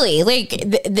passport. Totally.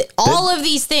 Like all of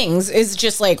these things is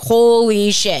just like,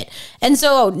 holy shit. And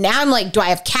so now I'm like, do I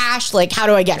have cash? Like, how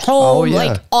do I get home? Oh,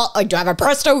 yeah. Like, do I have a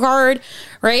Presto card?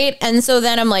 Right. And so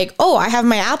then I'm like, oh, I have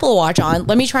my Apple Watch on.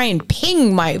 Let me try and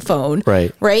ping my phone.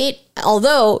 Right. Right.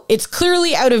 Although it's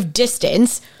clearly out of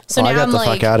distance. So now I got I'm the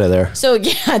like, fuck out of there. So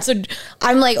yeah, so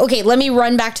I'm like, okay, let me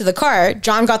run back to the car.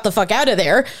 John got the fuck out of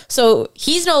there. So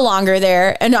he's no longer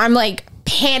there. And I'm like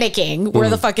panicking. Where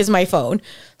the fuck is my phone?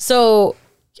 So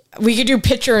we could do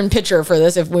picture in picture for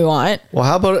this if we want. Well,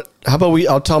 how about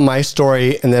I'll tell my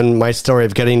story and then my story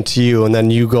of getting to you, and then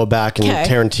you go back and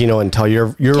Tarantino and tell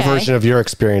your version of your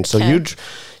experience. So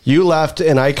you left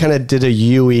and I kind of did a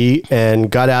UE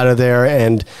and got out of there.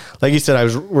 And like you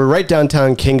said, we're right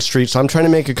downtown King Street. So I'm trying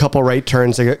to make a couple right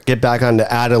turns to get back onto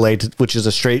Adelaide, which is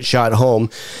a straight shot home.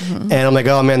 Mm-hmm. And I'm like,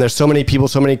 oh man, there's so many people,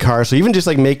 so many cars. So even just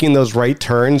like making those right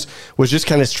turns was just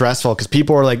kind of stressful because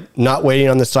people are like not waiting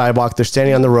on the sidewalk. They're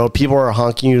standing on the road. People are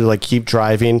honking you to like keep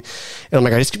driving. And I'm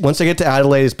like, once I get to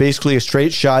Adelaide, it's basically a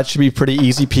straight shot. Should be pretty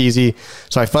easy peasy.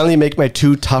 So I finally make my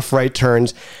 2 tough right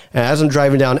turns. And as I'm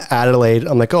driving down Adelaide,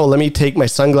 I'm like, oh, let me take my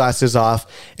sunglasses off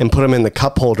and put them in the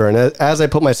cup holder. And as I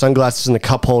put my sunglasses in the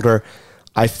cup holder,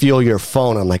 I feel your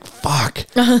phone. I'm like, fuck.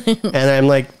 And I'm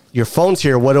like, your phone's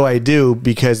here. What do I do?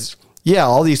 Because, yeah,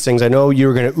 all these things. I know you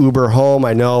were going to Uber home.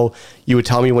 I know you would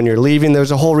tell me when you're leaving.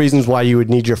 There's a whole reasons why you would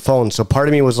need your phone. So part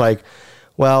of me was like,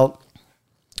 well,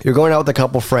 you're going out with a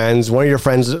couple friends. One of your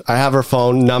friends, I have her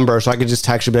phone number, so I could just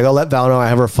text you, be like, I'll let Val know I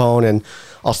have her phone and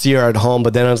I'll see her at home.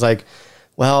 But then I was like,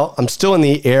 well, I'm still in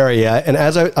the area. And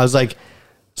as I was like,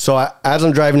 as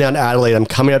I'm driving down Adelaide, I'm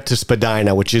coming up to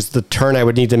Spadina, which is the turn I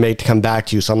would need to make to come back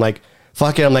to you. So I'm like,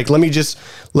 fuck it. I'm like, let me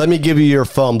give you your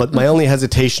phone. But my only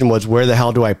hesitation was, where the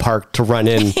hell do I park to run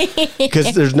in?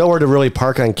 Because there's nowhere to really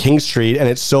park on King Street. And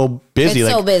it's so busy. It's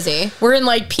so busy. We're in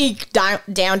like peak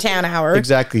downtown hour.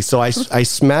 Exactly. So I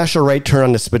smash a right turn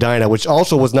onto Spadina, which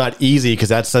also was not easy because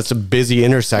that's a busy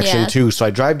intersection too. So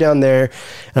I drive down there,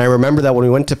 and I remember that when we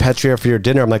went to Petria for your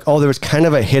dinner, I'm like, oh, there was kind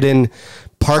of a hidden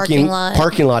parking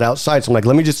lot outside. So I'm like,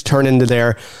 let me just turn into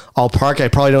there. I'll park. I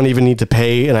probably don't even need to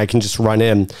pay, and I can just run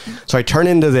in. So I turn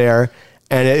into there,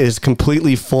 and it is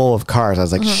completely full of cars. I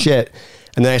was like, shit.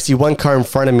 And then I see one car in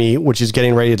front of me, which is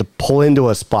getting ready to pull into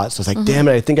a spot. So I was like, damn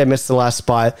it, I think I missed the last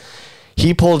spot.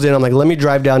 He pulls in. I'm like, let me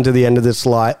drive down to the end of this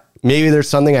lot. Maybe there's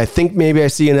something. I think maybe I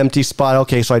see an empty spot.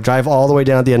 Okay, so I drive all the way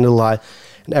down to the end of the lot,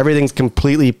 and everything's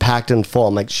completely packed and full.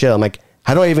 I'm like, shit. I'm like,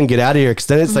 how do I even get out of here? Because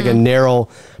then it's like a narrow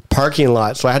parking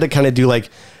lot. So I had to kind of do like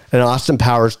an Austin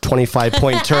Powers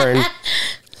 25-point turn,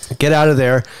 get out of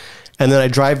there. And then I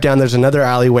drive down, there's another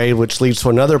alleyway, which leads to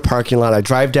another parking lot. I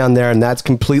drive down there, and that's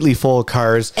completely full of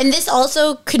cars. And this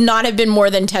also could not have been more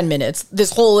than 10 minutes,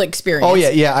 this whole experience. Oh, yeah,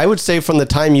 yeah. I would say from the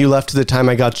time you left to the time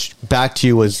I got back to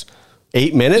you was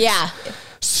 8 minutes. Yeah.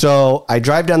 So I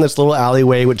drive down this little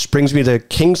alleyway, which brings me to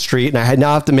King Street, and I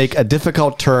now have to make a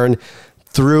difficult turn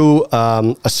through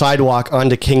a sidewalk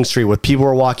onto King Street with people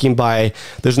are walking by.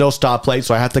 There's no stoplight,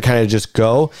 so I have to kind of just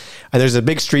go. And there's a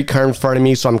big streetcar in front of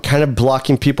me, so I'm kind of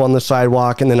blocking people on the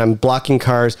sidewalk, and then I'm blocking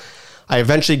cars. I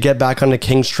eventually get back onto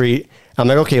King Street. I'm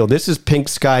like, okay, well, this is Pink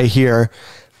Sky here.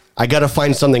 I got to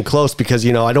find something close because,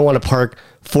 you know, I don't want to park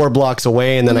 4 blocks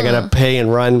away and then I got to pay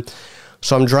and run.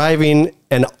 So I'm driving,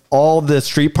 and all the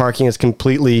street parking is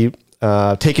completely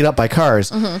taken up by cars,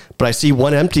 but I see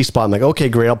one empty spot. I'm like, okay,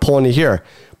 great, I'll pull into here.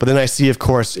 But then I see, of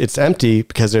course, it's empty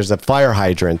because there's a fire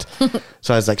hydrant.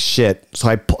 So I was like, shit. So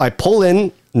I pull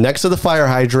in next to the fire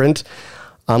hydrant.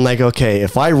 I'm like, okay,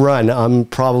 if I run,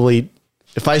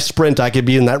 if I sprint, I could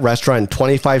be in that restaurant in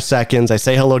 25 seconds. I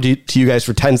say hello to you guys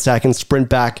for 10 seconds, sprint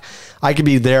back. I could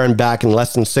be there and back in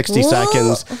less than 60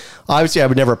 seconds. Obviously, I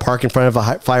would never park in front of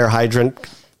a fire hydrant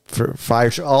for fire,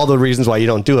 all the reasons why you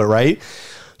don't do it, right?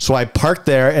 So I parked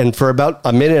there, and for about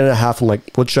a minute and a half, I'm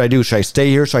like, what should I do? Should I stay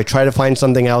here? So I try to find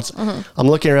something else. I'm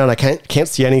looking around. I can't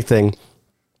see anything.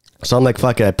 So I'm like,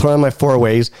 fuck it. I put on my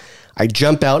 4-ways. I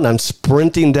jump out, and I'm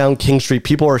sprinting down King Street.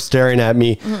 People are staring at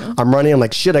me. I'm running. I'm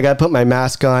like, shit, I got to put my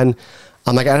mask on.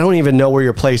 I'm like, I don't even know where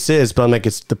your place is. But I'm like,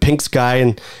 it's the Pink Sky.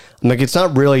 And I'm like, it's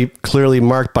not really clearly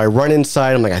marked. But I run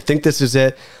inside. I'm like, I think this is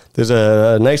it. There's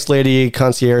a nice lady,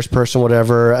 concierge person,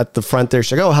 whatever, at the front there.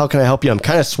 She's like, oh, how can I help you? I'm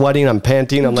kind of sweating. I'm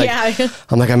panting. I'm like,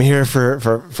 I'm here for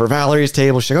Valerie's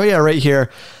table. She's like, oh, yeah, right here.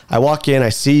 I walk in. I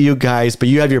see you guys, but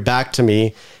you have your back to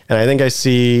me. And I think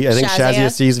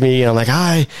Shazia sees me, and I'm like,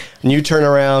 hi. And you turn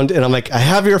around, and I'm like, I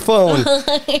have your phone.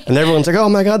 And everyone's like, oh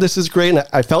my God, this is great. And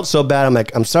I felt so bad. I'm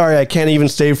like, I'm sorry, I can't even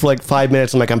stay for like 5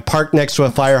 minutes. I'm like, I'm parked next to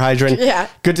a fire hydrant. Yeah.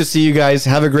 Good to see you guys.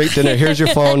 Have a great dinner. Here's your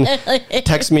phone.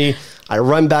 Text me. I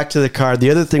run back to the car.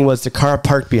 The other thing was the car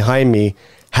parked behind me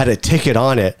had a ticket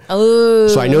on it. Oh.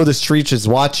 So I know the street is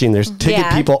watching. There's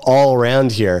ticket people all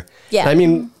around here. Yeah. And I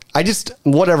mean,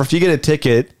 whatever, if you get a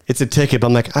ticket, it's a ticket, but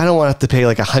I'm like, I don't want to have to pay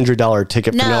like $100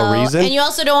 ticket for no reason. And you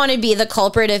also don't want to be the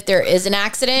culprit if there is an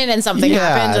accident and something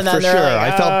happens. And then for sure. I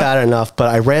felt bad enough,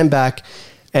 but I ran back,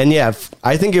 and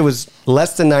I think it was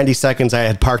less than 90 seconds I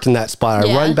had parked in that spot.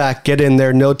 I run back, get in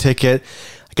there, no ticket,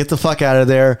 I get the fuck out of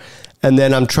there, and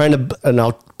then I'm trying to, and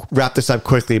I'll wrap this up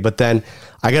quickly, but then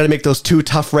I got to make those 2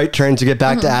 tough right turns to get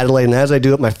back to Adelaide. And as I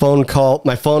do it, my phone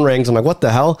rings. I'm like, what the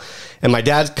hell? And my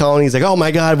dad's calling. He's like, oh my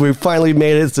God, we finally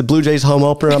made it. It's the Blue Jays home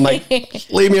opener. I'm like,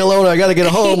 leave me alone. I got to get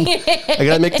home. I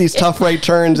got to make these tough right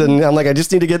turns. And I'm like, I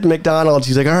just need to get to McDonald's.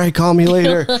 He's like, all right, call me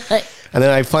later. And then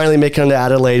I finally make it into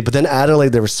Adelaide. But then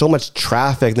Adelaide, there was so much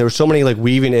traffic. There were so many like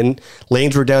weaving in.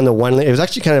 Lanes were down to one lane. It was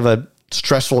actually kind of a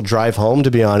stressful drive home,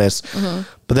 to be honest.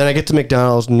 But then I get to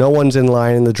McDonald's, no one's in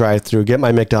line in the drive-thru, get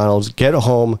my McDonald's, get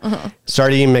home,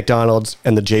 start eating McDonald's,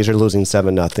 and the Jays are losing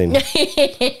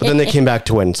 7-0. But then they came back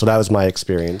to win, so that was my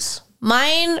experience.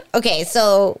 Mine, okay,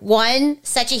 so 1,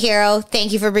 such a hero.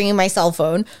 Thank you for bringing my cell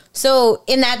phone. So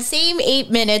in that same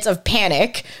 8 minutes of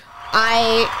panic,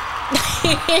 what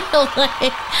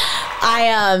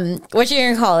you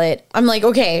gonna call it? I'm like,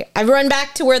 okay, I run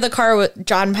back to where the car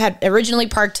John had originally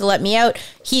parked to let me out.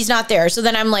 He's not there. So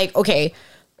then I'm like, okay,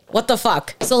 what the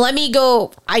fuck? So let me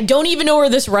go. I don't even know where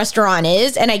this restaurant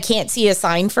is, and I can't see a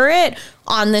sign for it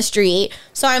on the street.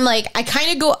 So I'm like,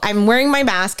 I'm wearing my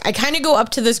mask. I kind of go up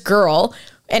to this girl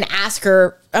and ask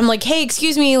her, I'm like, hey,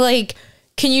 excuse me, like,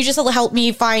 can you just help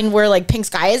me find where like Pink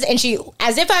Sky is? And she,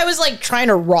 as if I was like trying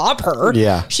to rob her.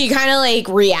 Yeah. She kind of like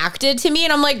reacted to me,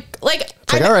 and I'm like,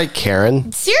 it's like, all right,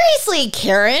 Karen. Seriously,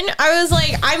 Karen. I was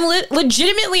like, I'm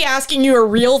legitimately asking you a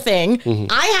real thing.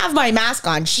 I have my mask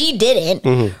on. She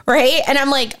didn't. Right. And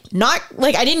I'm like, not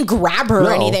like I didn't grab her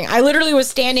or anything. I literally was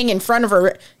standing in front of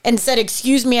her and said,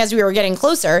 excuse me, as we were getting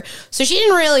closer. So she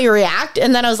didn't really react.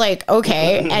 And then I was like,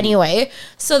 okay, anyway.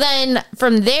 So then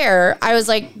from there, I was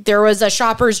like, there was a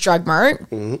Shoppers Drug Mart.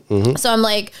 So I'm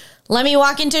like, let me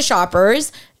walk into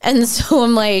Shoppers. And so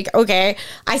I'm like, okay,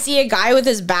 I see a guy with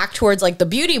his back towards like the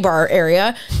beauty bar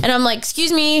area. And I'm like,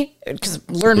 excuse me, because I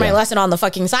learned my lesson on the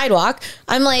fucking sidewalk.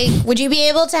 I'm like, would you be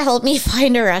able to help me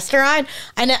find a restaurant?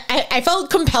 And I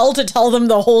felt compelled to tell them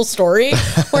the whole story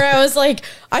where I was like,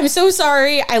 I'm so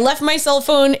sorry. I left my cell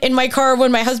phone in my car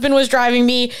when my husband was driving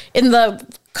me in the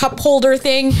cup holder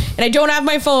thing, and I don't have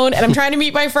my phone, and I'm trying to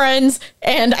meet my friends,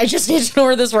 and I just need to know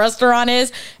where this restaurant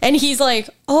is. And he's like,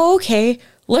 oh, okay,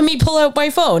 let me pull out my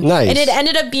phone. Nice. And it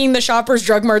ended up being the Shoppers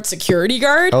Drug Mart security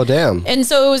guard. Oh, damn. And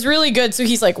so it was really good. So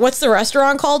he's like, what's the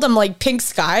restaurant called? I'm like, Pink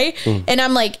Sky. And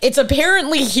I'm like, it's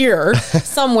apparently here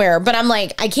somewhere, but I'm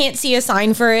like, I can't see a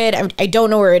sign for it. I don't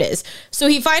know where it is. So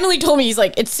he finally told me, he's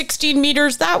like, it's 16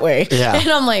 meters that way. Yeah. And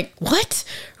I'm like, what?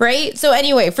 Right? So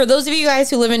anyway, for those of you guys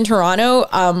who live in Toronto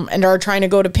and are trying to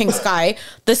go to Pink Sky,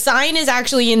 the sign is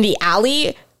actually in the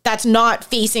alley that's not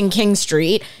facing King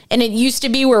Street. And it used to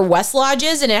be where West Lodge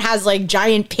is, and it has like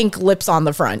giant pink lips on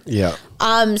the front. Yeah.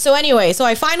 So anyway, so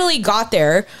I finally got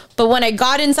there, but when I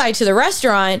got inside to the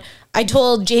restaurant, I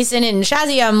told Jason and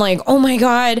Shazia, I'm like, oh my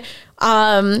God,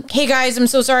 hey guys, I'm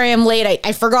so sorry I'm late.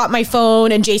 I forgot my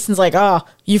phone. And Jason's like, oh,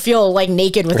 you feel like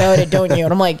naked without it, don't you?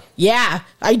 And I'm like, yeah,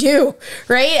 I do.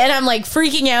 Right. And I'm like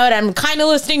freaking out. I'm kind of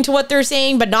listening to what they're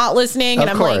saying, but not listening.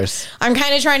 And I'm like, I'm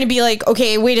kind of trying to be like,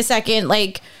 okay, wait a second.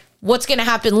 Like, what's going to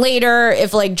happen later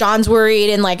if like John's worried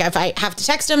and like if I have to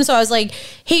text him. So I was like,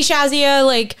 hey, Shazia,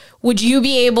 like, would you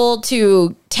be able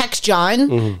to text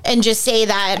John and just say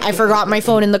that I forgot my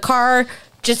phone in the car?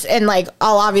 Just, and like,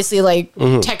 I'll obviously like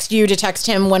text you to text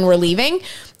him when we're leaving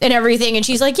and everything. And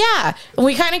she's like, yeah. And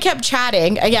we kind of kept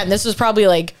chatting. Again, this was probably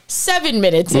like 7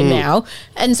 minutes in now.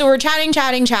 And so we're chatting.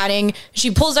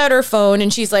 She pulls out her phone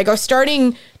and she's like, oh,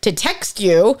 starting to text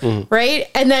you. Right.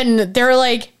 And then they're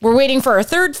like, we're waiting for our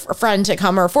third friend to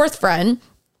come, or fourth friend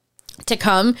to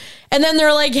come, and then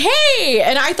they're like, hey,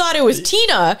 and I thought it was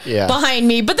Tina behind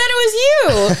me, but then it was you.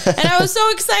 And I was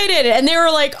so excited, and they were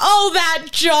like, oh, that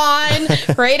John.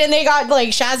 Right. And they got like,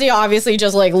 Shazia obviously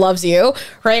just like loves you,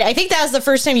 right? I think that was the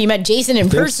first time you met Jason in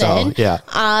person. So, yeah.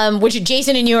 Which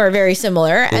Jason and you are very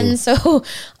similar. And so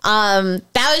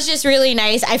that was just really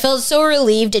nice. I felt so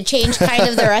relieved. It changed kind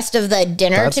of the rest of the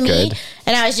dinner to me. Good.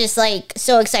 And I was just like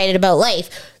so excited about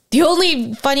life. The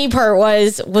only funny part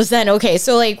was then, okay,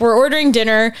 so like we're ordering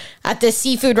dinner at this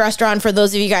seafood restaurant. For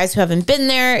those of you guys who haven't been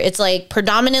there, it's like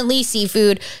predominantly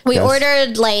seafood. We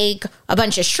ordered like a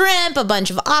bunch of shrimp, a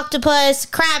bunch of octopus,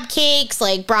 crab cakes,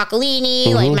 like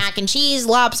broccolini, like mac and cheese,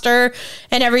 lobster,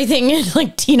 and everything. And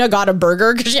like Tina got a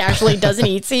burger because she actually doesn't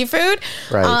eat seafood.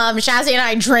 Right. Shazzy and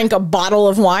I drank a bottle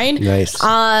of wine. Nice.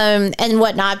 And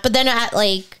whatnot. But then at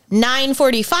like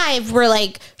 9:45, we're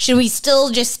like, should we still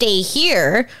just stay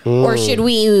here or should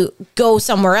we go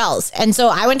somewhere else? And so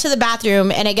I went to the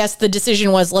bathroom, and I guess the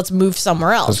decision was, let's move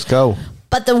somewhere else. Let's go.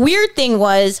 But the weird thing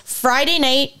was, Friday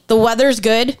night, the weather's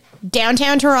good.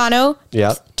 Downtown Toronto.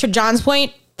 Yep. To John's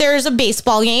point, there's a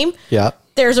baseball game. Yep.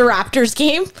 There's a Raptors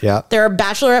game. Yep. There are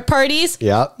bachelorette parties.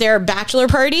 Yep. There are bachelor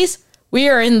parties. We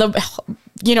are in the,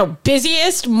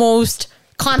 busiest, most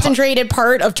concentrated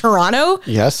part of Toronto.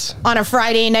 Yes. On a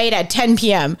Friday night at 10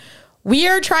 p.m. We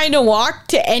are trying to walk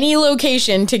to any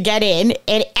location to get in,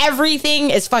 and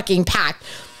everything is fucking packed.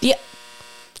 The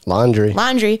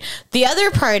Laundry. The other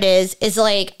part is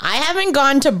like, I haven't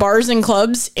gone to bars and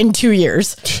clubs in 2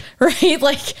 years, right?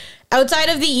 Like outside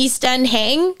of the East End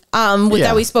hang,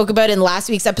 that we spoke about in last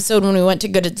week's episode when we went to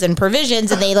Goods and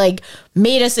Provisions, and they like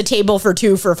made us a table for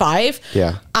 2 for $5.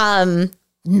 Yeah.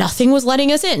 Nothing was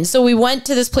letting us in. So we went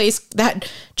to this place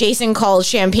that Jason calls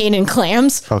Champagne and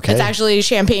Clams. Okay. It's actually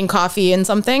champagne, coffee, and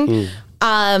something.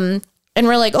 And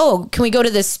we're like, oh, can we go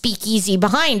to this speakeasy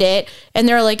behind it? And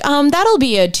they're like, that'll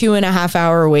be a 2.5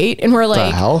 hour wait. And we're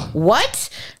like, what?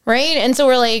 Right? And so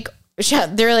we're like,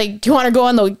 they're like, do you want to go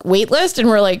on the wait list? And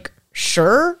we're like,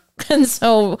 sure. And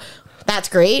so that's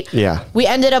great. Yeah. We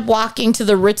ended up walking to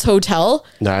the Ritz Hotel.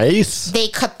 Nice. They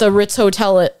cut the Ritz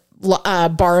Hotel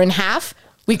bar in half.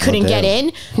 We couldn't get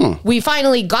in. We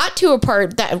finally got to a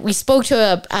part that we spoke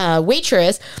to a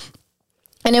waitress,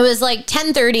 and it was like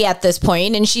 10:30 at this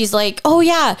point, and she's like, oh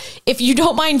yeah, if you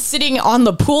don't mind sitting on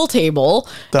the pool table.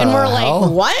 And we're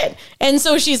like, what? And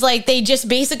so she's like, they just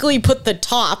basically put the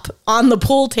top on the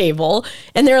pool table,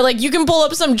 and they're like, you can pull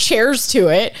up some chairs to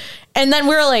it. And then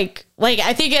we're like,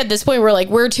 I think at this point we're like,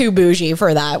 we're too bougie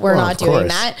for that. We're not doing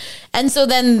that. And so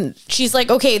then she's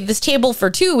like, okay, this table for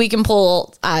 2, we can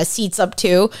pull seats up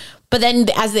to. But then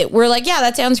we're like, yeah,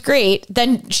 that sounds great.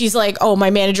 Then she's like, oh,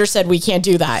 my manager said we can't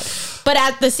do that. But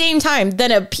at the same time,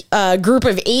 then a group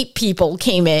of 8 people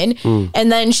came in. And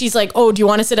then she's like, oh, do you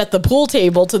want to sit at the pool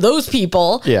table to those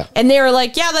people? Yeah. And they were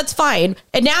like, yeah, that's fine.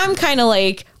 And now I'm kind of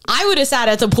like, I would have sat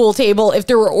at the pool table if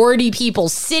there were already people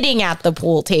sitting at the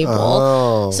pool table.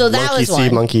 Oh, so that was one. Monkey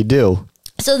see, monkey do.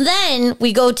 So then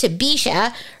we go to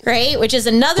Bisha, right, which is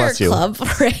another club,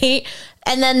 right?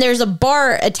 And then there's a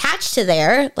bar attached to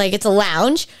there, like it's a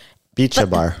lounge. Beacha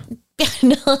bar.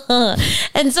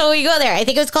 And so we go there. I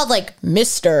think it was called like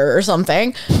Mr. or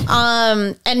something.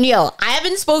 And I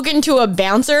haven't spoken to a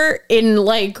bouncer in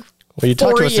like Well, you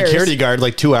talked to a security guard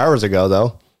like 2 hours ago,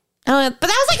 though. But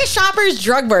that was like a Shoppers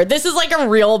Drug Mart. This is like a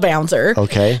real bouncer.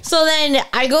 Okay. So then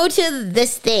I go to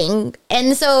this thing,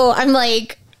 and so I'm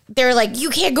like, they're like, you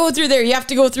can't go through there. You have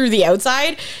to go through the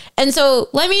outside. And so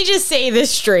let me just say this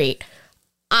straight.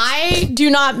 I do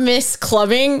not miss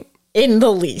clubbing in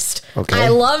the least. Okay. I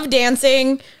love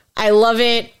dancing. I love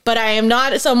it. But I am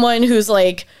not someone who's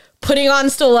like putting on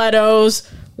stilettos,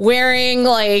 wearing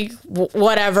like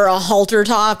whatever, a halter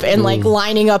top, and like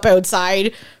lining up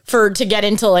outside to get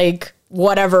into like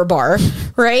whatever bar,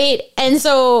 right? And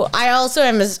so I also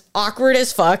am as awkward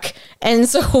as fuck. And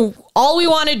so all we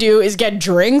want to do is get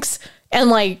drinks and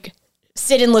like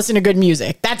sit and listen to good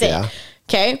music. That's it.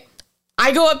 Okay.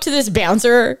 I go up to this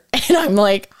bouncer and I'm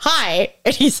like, hi.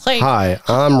 And he's like, hi,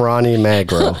 I'm Ronnie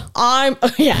Magro.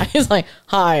 He's like,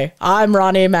 hi, I'm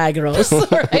Ronnie Magros.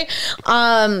 Right?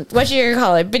 What you gonna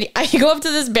call it? But I go up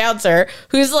to this bouncer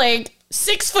who's like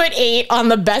 6'8" on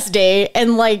the best day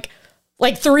and like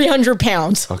 300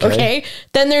 pounds. Okay.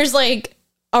 Then there's like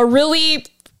a really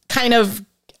kind of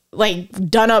like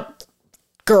done up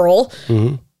girl.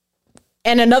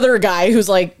 And another guy who's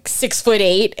like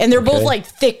 6'8", and they're both like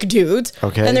thick dudes.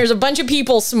 Okay. And there's a bunch of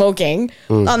people smoking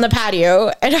on the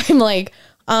patio. And I'm like,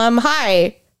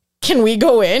 hi, can we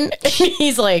go in? And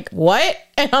he's like, what?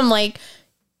 And I'm like,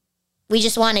 we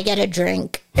just want to get a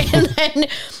drink. And then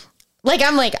like,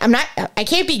 I'm like, I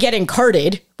can't be getting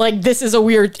carded. Like, this is a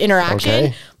weird interaction.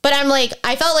 Okay. But I'm like,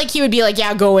 I felt like he would be like,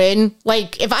 yeah, go in.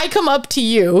 Like, if I come up to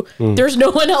you, there's no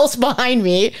one else behind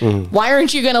me. Why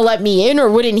aren't you going to let me in? Or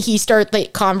wouldn't he start the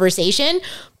conversation?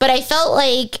 But I felt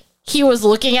like he was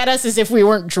looking at us as if we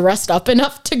weren't dressed up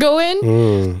enough to go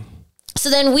in. So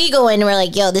then we go in and we're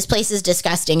like, yo, this place is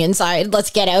disgusting inside.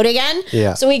 Let's get out again.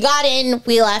 Yeah. So we got in,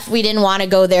 we left, we didn't want to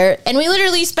go there. And we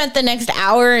literally spent the next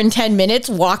hour and 10 minutes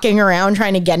walking around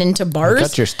trying to get into bars.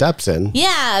 Got your steps in.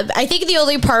 Yeah. I think the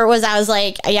only part was I was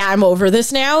like, yeah, I'm over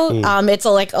this now. It's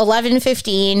like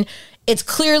 11:15. It's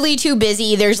clearly too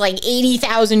busy. There's like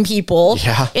 80,000 people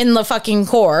in the fucking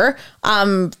core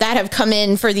that have come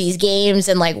in for these games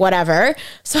and like whatever.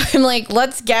 So I'm like,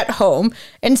 let's get home.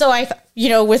 And so I,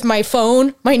 with my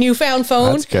phone, my newfound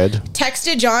phone, that's good.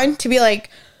 Texted John to be like,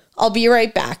 I'll be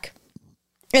right back.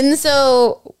 And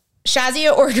so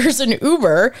Shazia orders an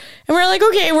Uber and we're like,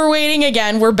 okay, we're waiting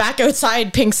again. We're back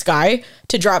outside Pink Sky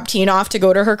to drop Tina off to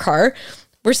go to her car.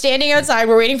 We're standing outside,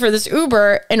 we're waiting for this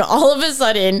Uber, and all of a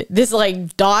sudden, this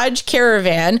like Dodge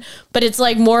Caravan, but it's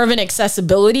like more of an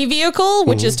accessibility vehicle,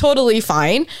 which is totally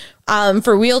fine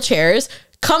for wheelchairs,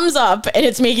 comes up and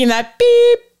it's making that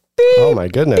beep, beep, oh my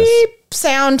goodness, beep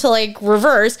sound to like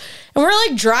reverse. And we're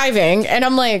like driving, and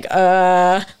I'm like,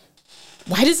 why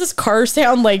does this car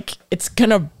sound like it's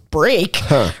gonna break,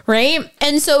 right?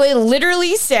 And so it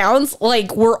literally sounds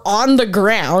like we're on the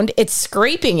ground. It's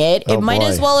scraping it. It might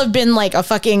as well have been like a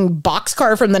fucking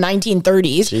boxcar from the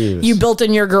 1930s. Jeez. You built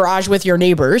in your garage with your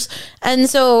neighbors. And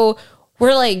so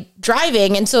we're like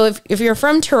driving. And so if you're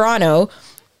from Toronto,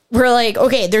 we're like,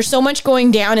 okay, there's so much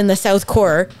going down in the South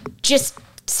Core. Just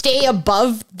stay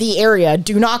above the area.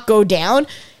 Do not go down.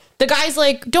 The guy's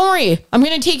like, don't worry, I'm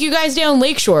going to take you guys down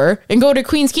Lakeshore and go to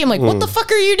Queen's Quay. I'm like, what the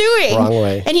fuck are you doing? Wrong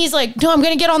way. And he's like, no, I'm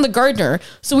going to get on the Gardner.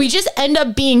 So we just end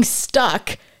up being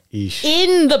stuck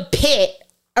in the pit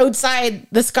outside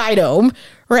the Sky Dome,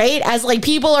 right? As like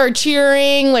people are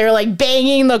cheering, they're like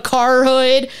banging the car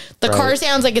hood. The car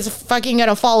sounds like it's fucking going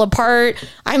to fall apart.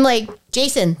 I'm like,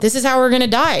 Jason, this is how we're going to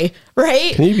die,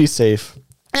 right? Can you be safe?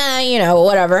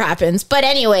 Whatever happens. But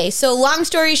anyway, so long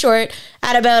story short,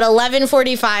 at about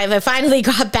 11:45, I finally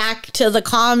got back to the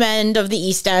calm end of the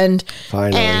East End.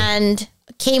 Finally. And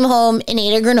came home and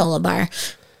ate a granola bar.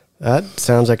 That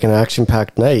sounds like an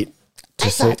action-packed night, I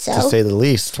thought so. to say the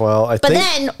least. Well, But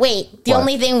then, wait, the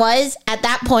only thing was, at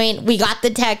that point, we got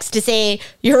the text to say,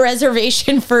 your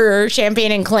reservation for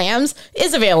champagne and clams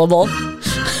is available.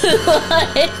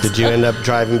 Did you end up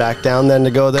driving back down then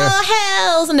to go there?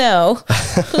 Oh, hells no.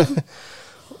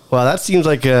 Well, that seems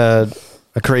like a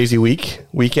crazy week,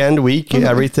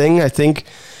 everything. I think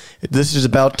this is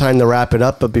about time to wrap it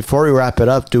up. But before we wrap it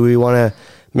up, do we want to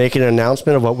make an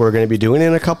announcement of what we're going to be doing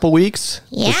in a couple weeks?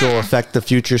 Yeah. Which will affect the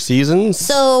future seasons.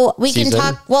 So we can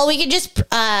talk, we could just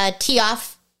tee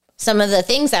off some of the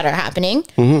things that are happening.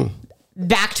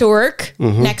 Back to work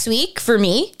next week for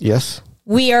me. Yes.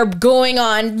 We are going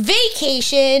on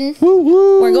vacation.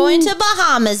 Woo-woo. We're going to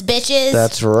Bahamas, bitches.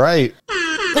 That's right.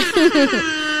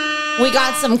 We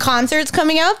got some concerts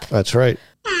coming up. That's right.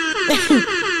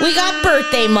 We got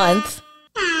birthday month.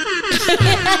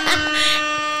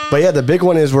 But yeah, the big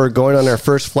one is we're going on our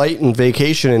first flight and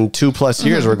vacation in 2+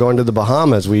 years. We're going to the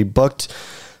Bahamas. We booked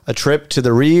a trip to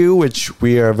the Rio, which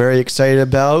we are very excited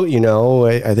about.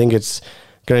 I think it's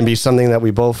going to be something that we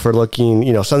both are looking,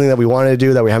 something that we wanted to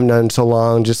do that we haven't done in so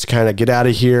long, just to kind of get out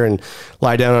of here and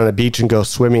lie down on a beach and go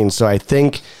swimming. So I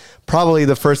think probably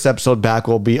the first episode back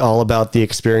will be all about the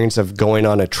experience of going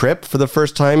on a trip for the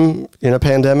first time in a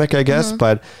pandemic, I guess.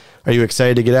 But are you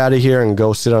excited to get out of here and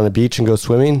go sit on a beach and go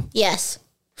swimming? Yes.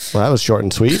 Well, that was short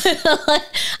and sweet.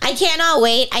 I cannot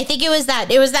wait. I think it was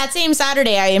that same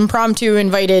Saturday I impromptu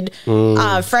invited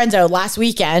friends out last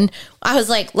weekend. I was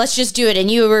like, let's just do it. And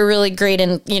you were really great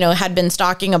and, had been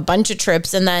stalking a bunch of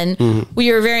trips. And then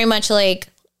we were very much like,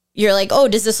 you're like, oh,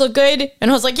 does this look good?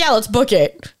 And I was like, yeah, let's book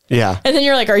it. Yeah. And then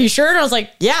you're like, are you sure? And I was like,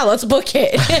 yeah, let's book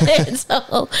it.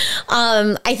 So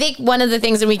I think one of the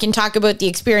things, and we can talk about the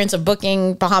experience of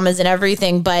booking Bahamas and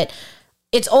everything, but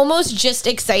it's almost just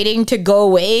exciting to go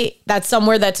away. That's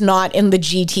somewhere that's not in the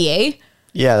GTA.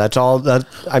 Yeah, that's all.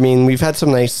 We've had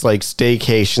some nice like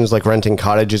staycations, like renting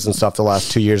cottages and stuff the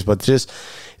last 2 years, but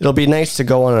it'll be nice to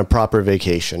go on a proper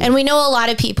vacation. And we know a lot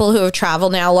of people who have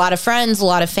traveled now, a lot of friends, a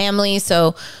lot of family.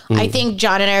 So I think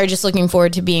John and I are just looking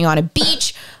forward to being on a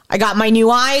beach. I got my new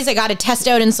eyes. I got to test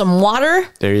out in some water.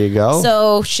 There you go.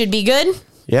 So should be good.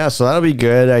 Yeah, so that'll be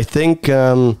good. I think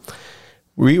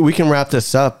we can wrap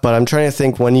this up, but I'm trying to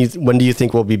think when do you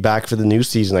think we'll be back for the new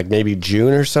season? Like maybe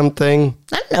June or something?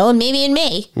 I don't know. Maybe in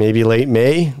May. Maybe late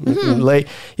May? Late.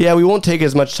 Yeah, we won't take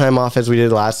as much time off as we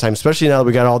did last time, especially now that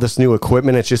we got all this new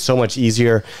equipment. It's just so much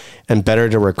easier and better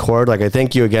to record. Like I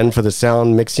thank you again for the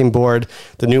sound mixing board.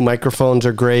 The new microphones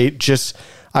are great.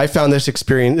 I found this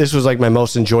experience, this was like my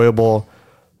most enjoyable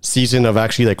season of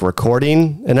actually like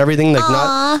recording and everything.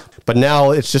 Like but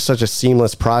now it's just such a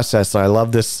seamless process. And I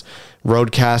love this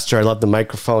Rodecaster. I love the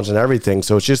microphones and everything.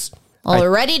 So it's just. Well,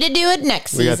 we're ready to do it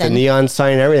next season. We got the neon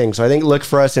sign and everything. So I think look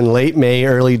for us in late May,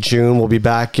 early June. We'll be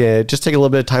back. Just take a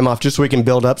little bit of time off just so we can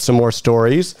build up some more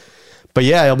stories. But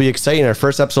yeah, it'll be exciting. Our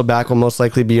first episode back will most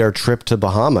likely be our trip to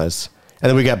Bahamas. And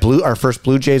then we got our first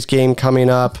Blue Jays game coming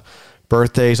up,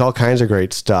 birthdays, all kinds of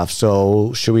great stuff.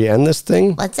 So should we end this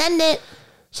thing? Let's end it.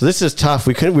 So this is tough.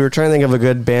 We were trying to think of a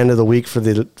good band of the week for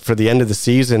the end of the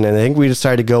season. And I think we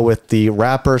decided to go with the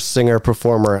rapper, singer,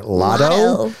 performer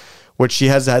Latto. Which she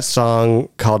has that song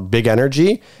called Big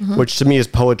Energy, which to me is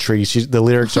poetry. The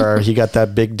lyrics are, he got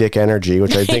that big dick energy,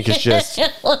 which I think is just,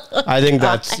 I think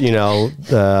that's,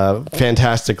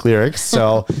 fantastic lyrics.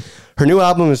 So her new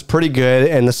album is pretty good.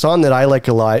 And the song that I like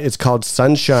a lot is called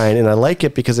Sunshine. And I like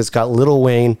it because it's got Lil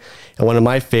Wayne and one of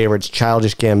my favorites,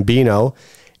 Childish Gambino.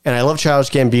 And I love Childish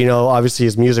Gambino, obviously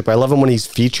his music, but I love him when he's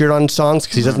featured on songs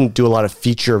because he doesn't do a lot of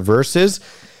feature verses.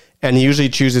 And he usually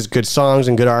chooses good songs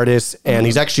and good artists. And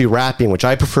he's actually rapping, which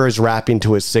I prefer his rapping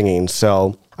to his singing.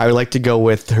 So I would like to go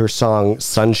with her song,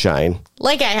 Sunshine.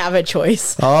 Like I have a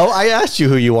choice. Oh, I asked you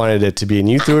who you wanted it to be, and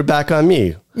you threw it back on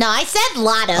me. No, I said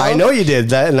Latto. I know you did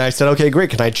that. And I said, okay,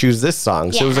 great. Can I choose this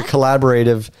song? So it was a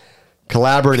collaborative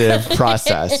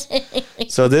process.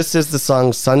 So this is the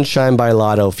song Sunshine by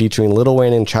Latto featuring Lil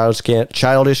Wayne and Childish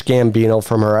Gambino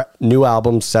from her new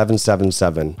album,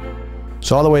 777.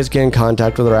 So all the ways to get in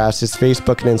contact with our ass is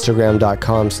Facebook and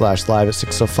Instagram.com/live at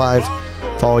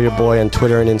 605. Follow your boy on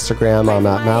Twitter and Instagram. I'm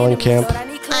at Malencamp.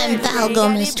 I'm Val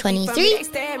Gomez 23.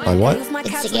 On what?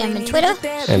 Instagram and Twitter.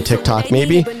 And TikTok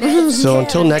maybe. So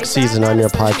until next season, I'm your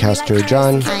podcaster,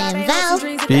 John. I am Val.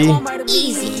 Be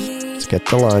easy. Let's get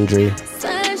the laundry.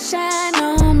 Sunshine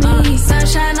on me,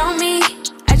 sunshine on me.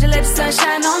 I just let the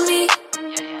sunshine on me.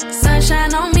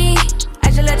 Sunshine on me.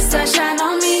 I just let the sunshine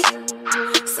on me.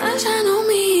 Sunshine on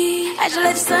me. I just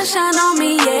let the sunshine on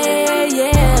me. Yeah,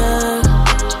 yeah.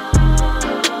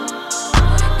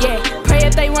 Yeah, pray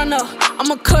if they run up.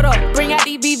 I'ma cut up, bring out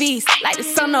these BBs, like the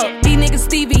sun up. These niggas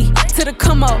Stevie, to the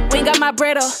come up. We ain't got my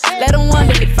bread up, let them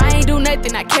wonder. If I ain't do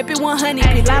nothing, I kept it 100.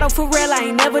 Pick Lotto for real, I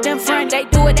ain't never done front. They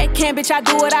do what they can, bitch, I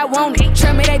do what I want.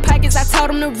 Trim me they pockets, I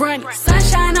told them to run.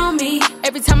 Sunshine on me,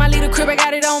 every time I leave the crib, I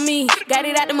got it on me. Got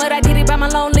it out the mud, I did it by my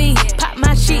lonely. Pop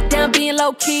my shit down, being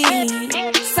low key.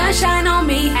 Sunshine on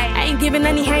me, I ain't giving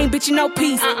any hang, bitch, you no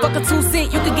peace. Fuck a 2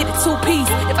 cent, you can get a 2-piece.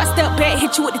 If I step back,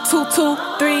 hit you with the 2, 2,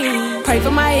 3. Pray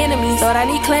for my enemies, Lord, I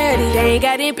need clarity. They ain't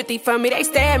got empathy for me, they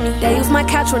stare at me. They use my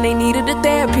couch when they needed the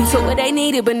therapy. Took what they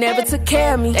needed, but never took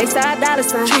care of me. They side dollar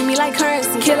sign, treat me like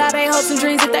currency. Kill all they hopes and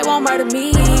dreams if they won't murder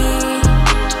me.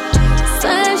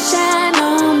 Sunshine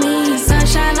on me,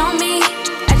 sunshine on me.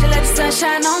 I just let the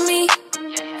sunshine on me.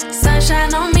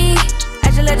 Sunshine on me,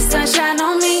 I just let the sunshine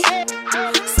on me.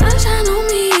 Sunshine on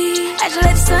me, I just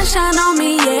let the sunshine on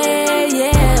me, yeah,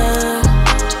 yeah.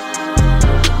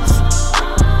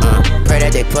 Pray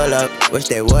that they pull up, wish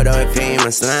they would if he ain't my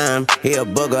slime. He a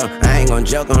booger, I ain't gon'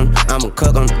 joke him, I'ma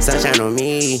cook him. Sunshine on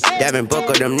me, Davin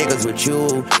Booker, them niggas with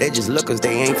you. They just lookers,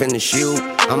 they ain't finna shoot.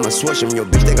 I'ma swish him, your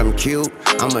bitch think I'm cute.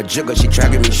 I'm a jigger, she try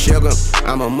give me sugar.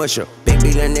 I'm a musher, big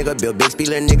B little nigga, build big speed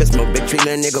little nigga, smoke big tree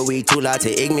little nigga. We too loud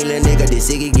to egg me little nigga. This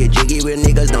Iggy get jiggy with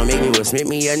niggas, don't make me Will Smith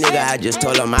me a nigga. I just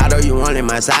told him, Otto, you want in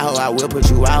my side hoe, I will put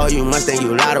you out ho, you must think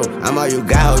you Lotto. I'm all you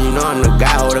got ho, you know I'm the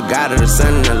guy ho, the god of the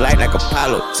sun and the light like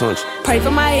Apollo. Pray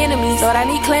for my enemies, Lord, I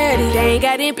need clarity. They ain't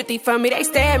got empathy for me, they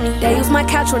stare at me. They use my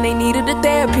couch when they needed the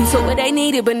therapy. Took what they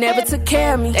needed, but never took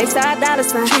care of me. They side dollar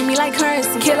sign, treat me like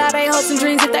currency. Kill all they hopes and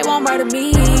dreams if they won't murder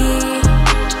me.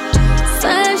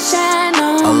 Sunshine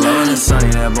on me. Alone and sunny,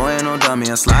 that boy ain't no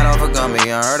dummy. I slide off a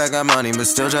gummy. I heard I got money, but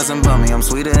still dressing bummy. I'm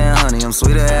sweeter than honey, I'm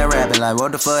sweeter at rapping. Like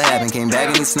what the fuck happened? Came back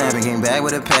and he snapping, came back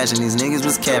with a passion. These niggas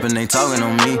was capping, they talking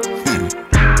on me.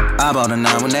 I bought a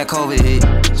 9 when that COVID hit.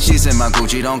 She said my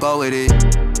Gucci don't go with it.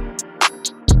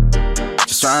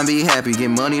 Just try and be happy, get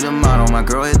money tomorrow. My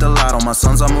girl hit the lotto, my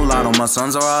sons are mulatto. My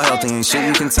sons are all healthy, ain't shit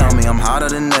you can tell me. I'm hotter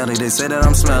than Nelly, they say that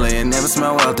I'm smelly. It never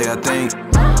smell wealthy, I think.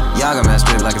 Y'all got messed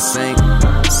up like a sink.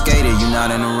 Skated, you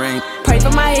not in the ring. Pray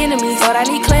for my enemies, Lord, I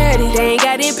need clarity. They ain't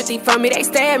got empathy for me, they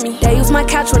stare at me. They use my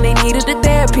couch when they needed the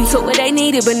therapy. Took what they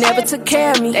needed, but never took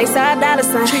care of me. They side dollar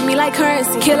sign, treat me like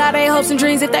currency. Kill all they hopes and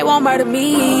dreams if they won't murder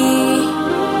me.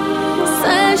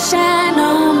 Sunshine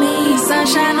on me,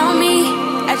 sunshine on me.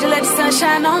 I just let the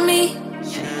sunshine on me.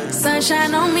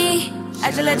 Sunshine on me,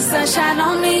 I just let the sunshine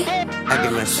on me. I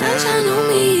get my Sunshine on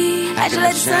me, I just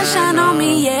let the sunshine on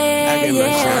me, yeah,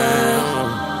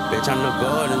 yeah. Bitch, I'm the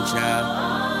golden child.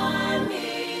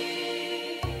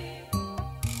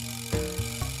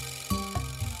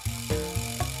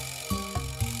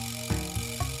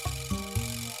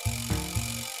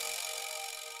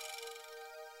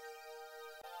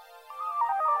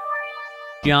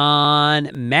 John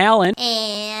Mallon,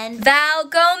 and Val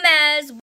Gomez.